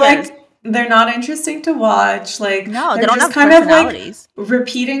And nobody they're cares. like, they're not interesting to watch. Like, No, they they're don't just have kind of like personalities.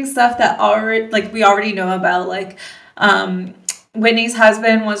 repeating stuff that already, like, we already know about. Like, Whitney's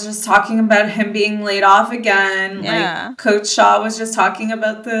husband was just talking about him being laid off again. Yeah. Like, Coach Shaw was just talking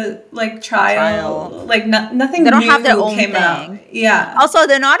about the like trial. Like, nothing They don't new have their own came out. thing. Yeah. Also,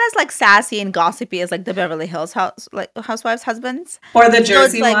 they're not as like sassy and gossipy as like the Beverly Hills housewives husbands. Or the So it's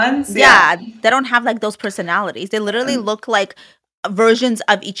Jersey like, ones. yeah, they don't have like those personalities. They literally look like versions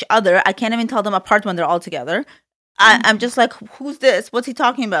of each other. I can't even tell them apart when they're all together. I'm just like, who's this? What's he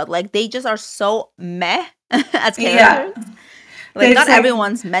talking about? Like they just are so meh as characters. Yeah. Like It's not like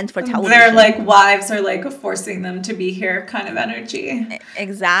everyone's meant for television. their like wives are like forcing them to be here kind of energy.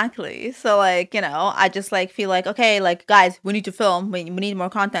 Exactly. So like, I just like feel like, okay, like guys, we need to film. We need more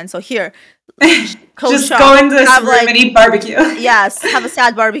content. So here, Coach Just Shaw, go into this have room like and eat barbecue. yes, have a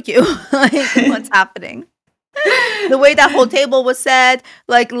sad barbecue. Like what's happening? The way that whole table was set,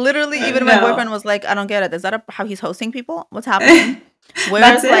 like literally, even my boyfriend No. was like, "I don't get it. Is that how he's hosting people? What's happening? That's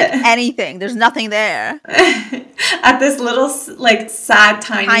Where's like it. anything? There's nothing there. At this little like sad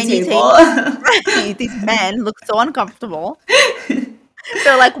tiny Tiny table. Right? These men look so uncomfortable.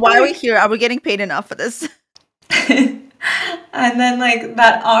 They're like, why are we here? Are we getting paid enough for this? And then like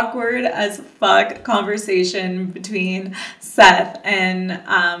that awkward as fuck conversation between Seth and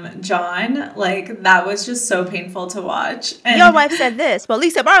John, like that was just so painful to watch. Your And wife said this. Well,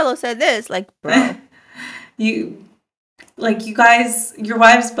 Lisa Barlow said this. Like, bro. you guys, your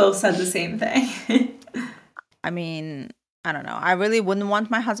wives both said the same thing. I mean, I don't know. I really wouldn't want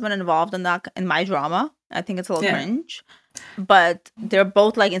my husband involved in my drama. I think it's a little Yeah. cringe. But they're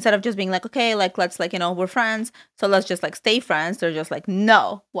both like, instead of just being like, okay, like let's like, we're friends, so let's just like stay friends. They're just like,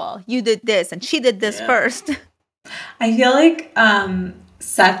 no, well, you did this and she did this Yeah. first. I feel like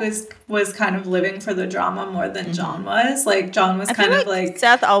Seth was kind of living for the drama more than John was. Like John was I feel kind of like like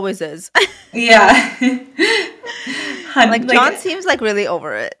Seth always is. yeah. Like John seems like really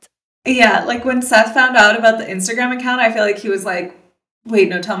over it. Yeah, like when Seth found out about the Instagram account, I feel like he was like, wait,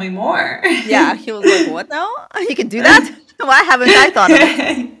 no, tell me more. Yeah, he was like, what now? You can do that? Why haven't I thought of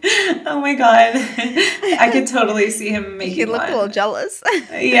it? Oh my god. I could totally see him making He looked one. a little jealous.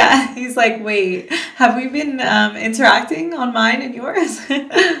 Yeah, he's like, wait, have we been interacting on mine and yours?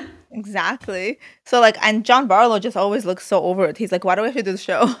 Exactly. So like, and John Barlow just always looks so over it. He's like, why do we have to do the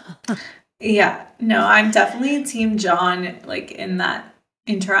show? Yeah, no, I'm definitely team John, like in that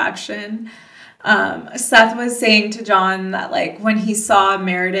interaction. Seth was saying to John that like when he saw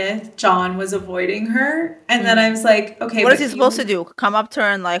Meredith, John was avoiding her, and then I Mm. was like, okay, What is but he supposed to you, do? Come up to her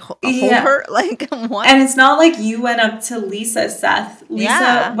and like hold yeah, her? Like what? and it's not like you went up to Lisa, Seth. Lisa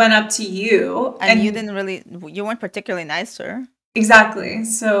Yeah. went up to you, And you and didn't really, you weren't particularly nice to her. exactly.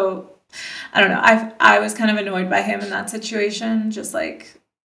 So I don't know. I was kind of annoyed by him in that situation. Just like,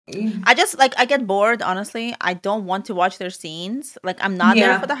 I just like I get bored, honestly. I don't want to watch their scenes. Like I'm not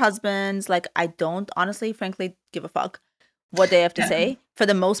there for yeah, the husbands. Like I don't honestly, frankly, give a fuck what they have to yeah, say. For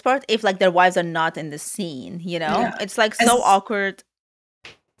the most part, if like their wives are not in the scene, yeah. It's like so Es- awkward.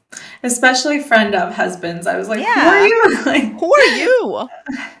 Especially friend of husbands. I was like, who are Yeah. you? Like, Who are you?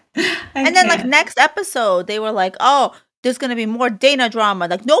 I And then like can't. next episode, they were like, "Oh, there's gonna be more Dana drama."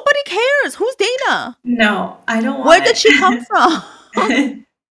 Like nobody cares. Who's Dana? No, I don't Where want did she come from? it.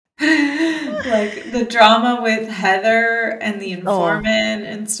 Like the drama with Heather and the Oh, informant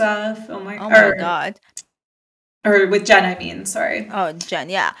and stuff. Oh my, oh my God. or with Jen, I mean, sorry. Oh, Jen,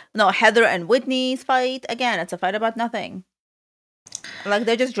 yeah. No, Heather and Whitney's fight. Again, it's a fight about nothing. Like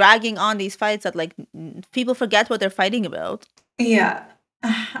they're just dragging on these fights that like people forget what they're fighting about. Yeah.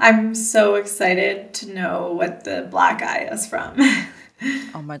 I'm so excited to know what the black eye is from.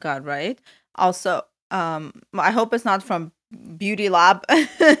 Oh my God, right? Also, I hope it's not from Beauty Lab.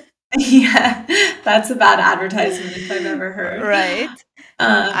 Yeah, that's a bad advertisement if I've ever heard. Right?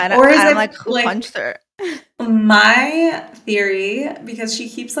 Or is And I'm like, it who like punched her? my theory, because she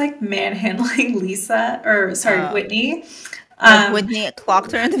keeps like manhandling Lisa, or sorry, Uh, Whitney. like Um, Whitney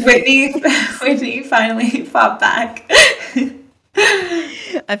clocked her in the Whitney, face. Whitney finally fought back.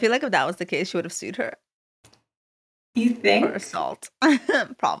 I feel like if that was the case, she would have sued her You for think? assault.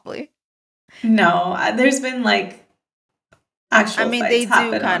 Probably. No, there's been like I actual mean, fights they do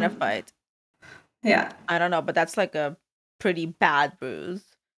happen kind of on. fight. Yeah, I don't know, but that's like a pretty bad bruise.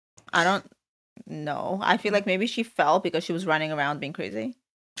 I don't know. I feel like maybe she fell because she was running around being crazy,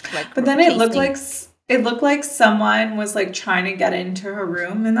 like but then chasing. it looked like someone was like trying to get into her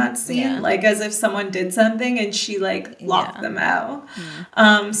room in that scene, Yeah, like as if someone did something and she like locked yeah. them out.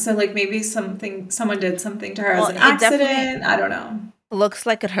 Mm. So like maybe someone did something to her as Well, an it definitely accident. I don't know. looks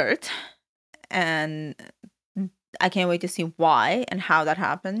like it hurt, and I can't wait to see why and how that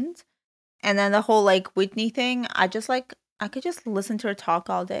happened. And then the whole like Whitney thing, I could just listen to her talk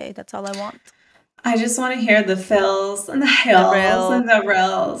all day. That's all I want. I just want to hear the fills and the The hills real, and the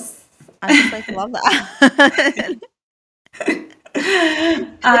rills. I just like love that.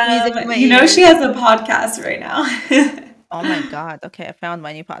 It's music to my You know she ears. has a podcast right now. Oh my God. Okay, I found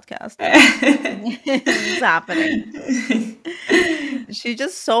my new podcast. It's happening. She's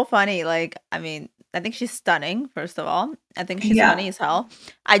just so funny. Like, I mean, I think she's stunning, first of all. I think she's Yeah, funny as hell.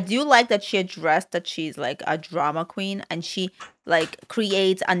 I do like that she addressed that she's like a drama queen and she like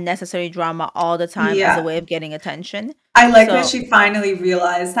creates unnecessary drama all the time as a yeah. way of getting attention. I like that So, she finally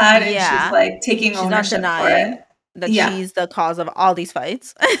realized that and she's yeah, like taking she's not ownership for denying it. that Yeah. she's the cause of all these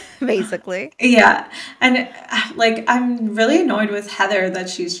fights, basically. Yeah. And like I'm really annoyed with Heather that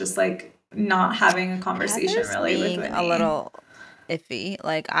she's just like not having a conversation Heather's really with being a Whitney. little iffy.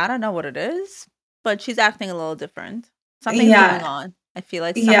 Like, I don't know what it is, but she's acting a little different. Something's going Yeah. on. I feel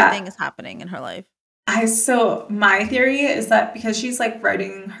like Yeah. something is happening in her life. I so my theory is that because she's like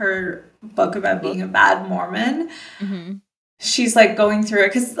writing her book about being Book. a bad Mormon, Mhm. she's like going through it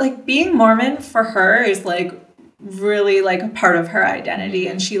because like being Mormon for her is like really like a part of her identity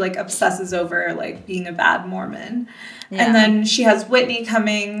and Mhm. she like obsesses over like being a bad Mormon. And Yeah. then she has Whitney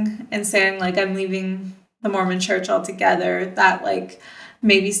coming and saying like I'm leaving the Mormon church altogether. That like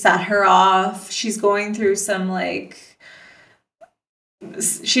maybe set her off. She's going through some like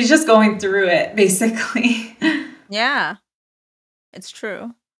she's just going through it basically. Yeah. It's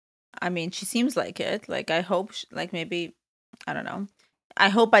true. I mean, she seems like it. Like I hope like maybe I don't know. I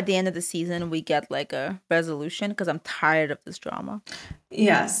hope at the end of the season we get like a resolution because I'm tired of this drama.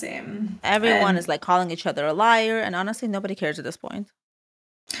 Yeah, same. Everyone is And like calling each other a liar and honestly nobody cares at this point.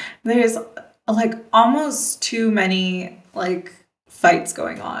 there's like almost too many like fights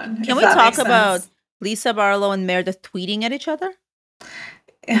going on, Can if we that talk makes about sense. Lisa Barlow and Meredith tweeting at each other?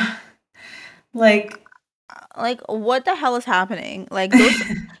 Yeah. Like Like, what the hell is happening? Like, those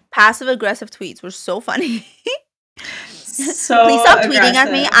passive aggressive tweets were so funny. Please so stop tweeting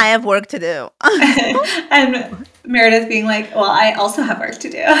at me. aggressive. I have work to do. And Meredith being like, well, I also have work to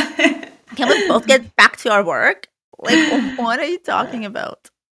do. Can we both get back to our work? Like, what are you talking about?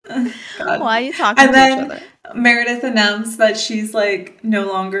 God. Why are you talking And to each then other? Meredith announced that she's like no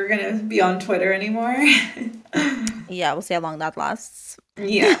longer gonna be on Twitter anymore. Yeah, we'll see how long that lasts.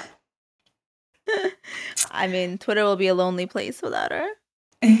 Yeah. I mean, Twitter will be a lonely place without her.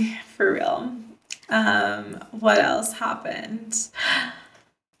 For real. What else happened?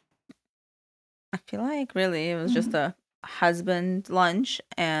 I feel like really it was just a husband lunch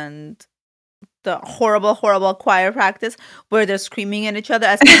and the horrible, horrible choir practice where they're screaming at each other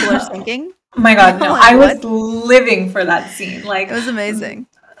as people are singing. Oh my God, I'm no. like, I what? was living for that scene. It was amazing.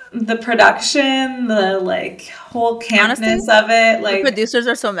 The production, the like whole Honestly, campness of it, the like producers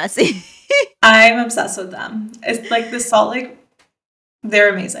are so messy. I'm obsessed with them. It's like the Salt Lake, they're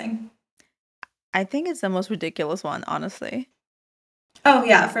amazing. I think it's the most ridiculous one, honestly. Oh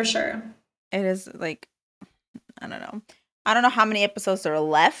yeah, for sure. It is like, I don't know. I don't know how many episodes there are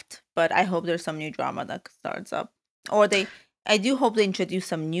left, but I hope there's some new drama that starts up. Or I do hope they introduce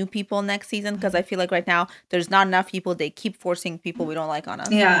some new people next season because I feel like right now there's not enough people. They keep forcing people we don't like on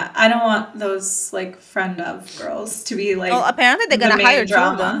us. Yeah, I don't want those like friend of girls to be Well, like apparently they're the gonna hire main two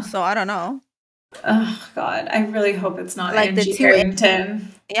of them, drama. so I don't know. Oh God, I really hope it's not Like the Angie two,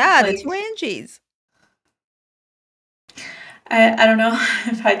 Harrington. yeah, the two Like Angies. I don't know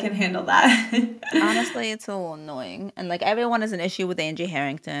if I can handle that. Honestly, it's a little annoying, and like everyone has an issue with Angie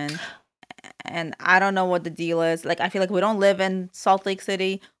Harrington, and I don't know what the deal is. Like I feel like we don't live in Salt Lake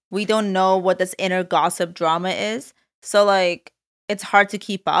City. We don't know what this inner gossip drama is. So like it's hard to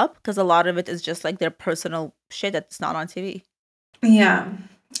keep up because a lot of it is just like their personal shit that's not on TV. Yeah,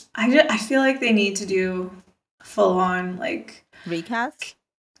 I feel like they need to do full on like Recast?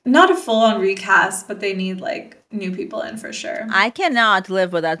 not a full on recast, but they need like new people in for sure. I cannot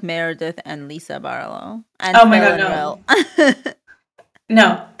live without Meredith and Lisa Barlow and Oh my Phil God, and no. Will.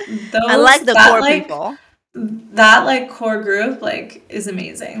 No, I like those the core people. that like core group like is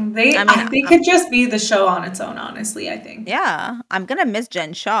amazing. I mean, They could just be the show on its own, honestly, I think. yeah, I'm gonna miss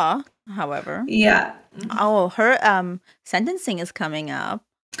Jen Shaw, however. Yeah. Oh, her sentencing is coming up.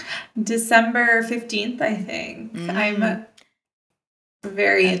 December 15th, I think. Mm. I'm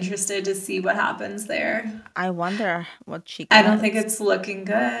very interested to see what happens there. I wonder what she I don't think gets. it's looking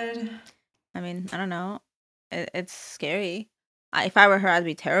good. I mean, I don't know. It's scary. If I were her, I'd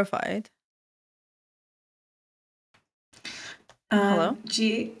be terrified. Hello?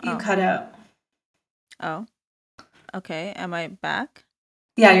 Gee, you Oh, cut out. oh, okay. Am I back?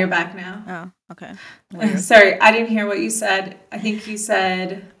 Yeah, you're back now. Oh, okay. Weird. Sorry, I didn't hear what you said. I think you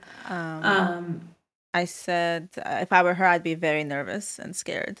said Um, I said if I were her, I'd be very nervous and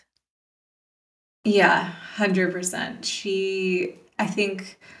scared. yeah, 100%. She, I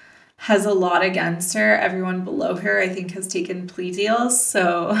think, has a lot against her. Everyone below her, I think, has taken plea deals.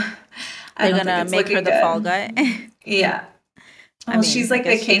 So I They're don't think gonna it's make her looking the fall good. guy. Yeah. I Well, mean, she's I like the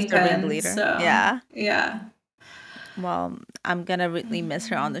guess she's the kingpin. ringleader. So Yeah. yeah. Well, I'm gonna really miss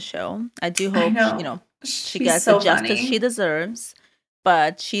her on the show. I do I hope know. she She's gets the so justice she funny. deserves.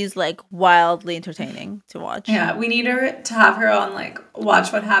 But she's like wildly entertaining to watch. Yeah, we need her to have her on like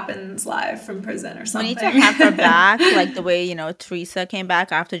Watch What Happens Live from prison or We need to something. have her back, like the way Teresa came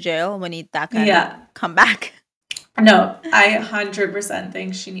back after jail. We need that kind of Yeah. comeback. No, I 100%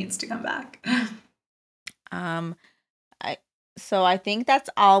 think she needs to come back. Um, I so I think that's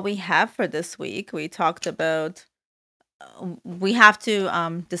all we have for this week. We talked about. We have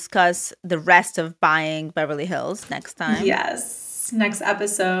to discuss the rest of buying Beverly Hills next time. Yes. Next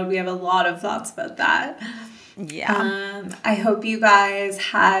episode, we have a lot of thoughts about that. Yeah. I hope you guys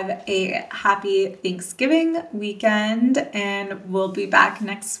have a happy Thanksgiving weekend, and we'll be back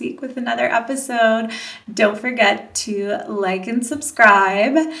next week with another episode. Don't forget to like and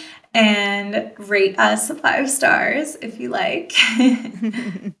subscribe and rate us 5 stars if you like.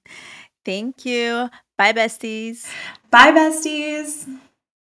 Thank you. Bye, besties. Bye, besties.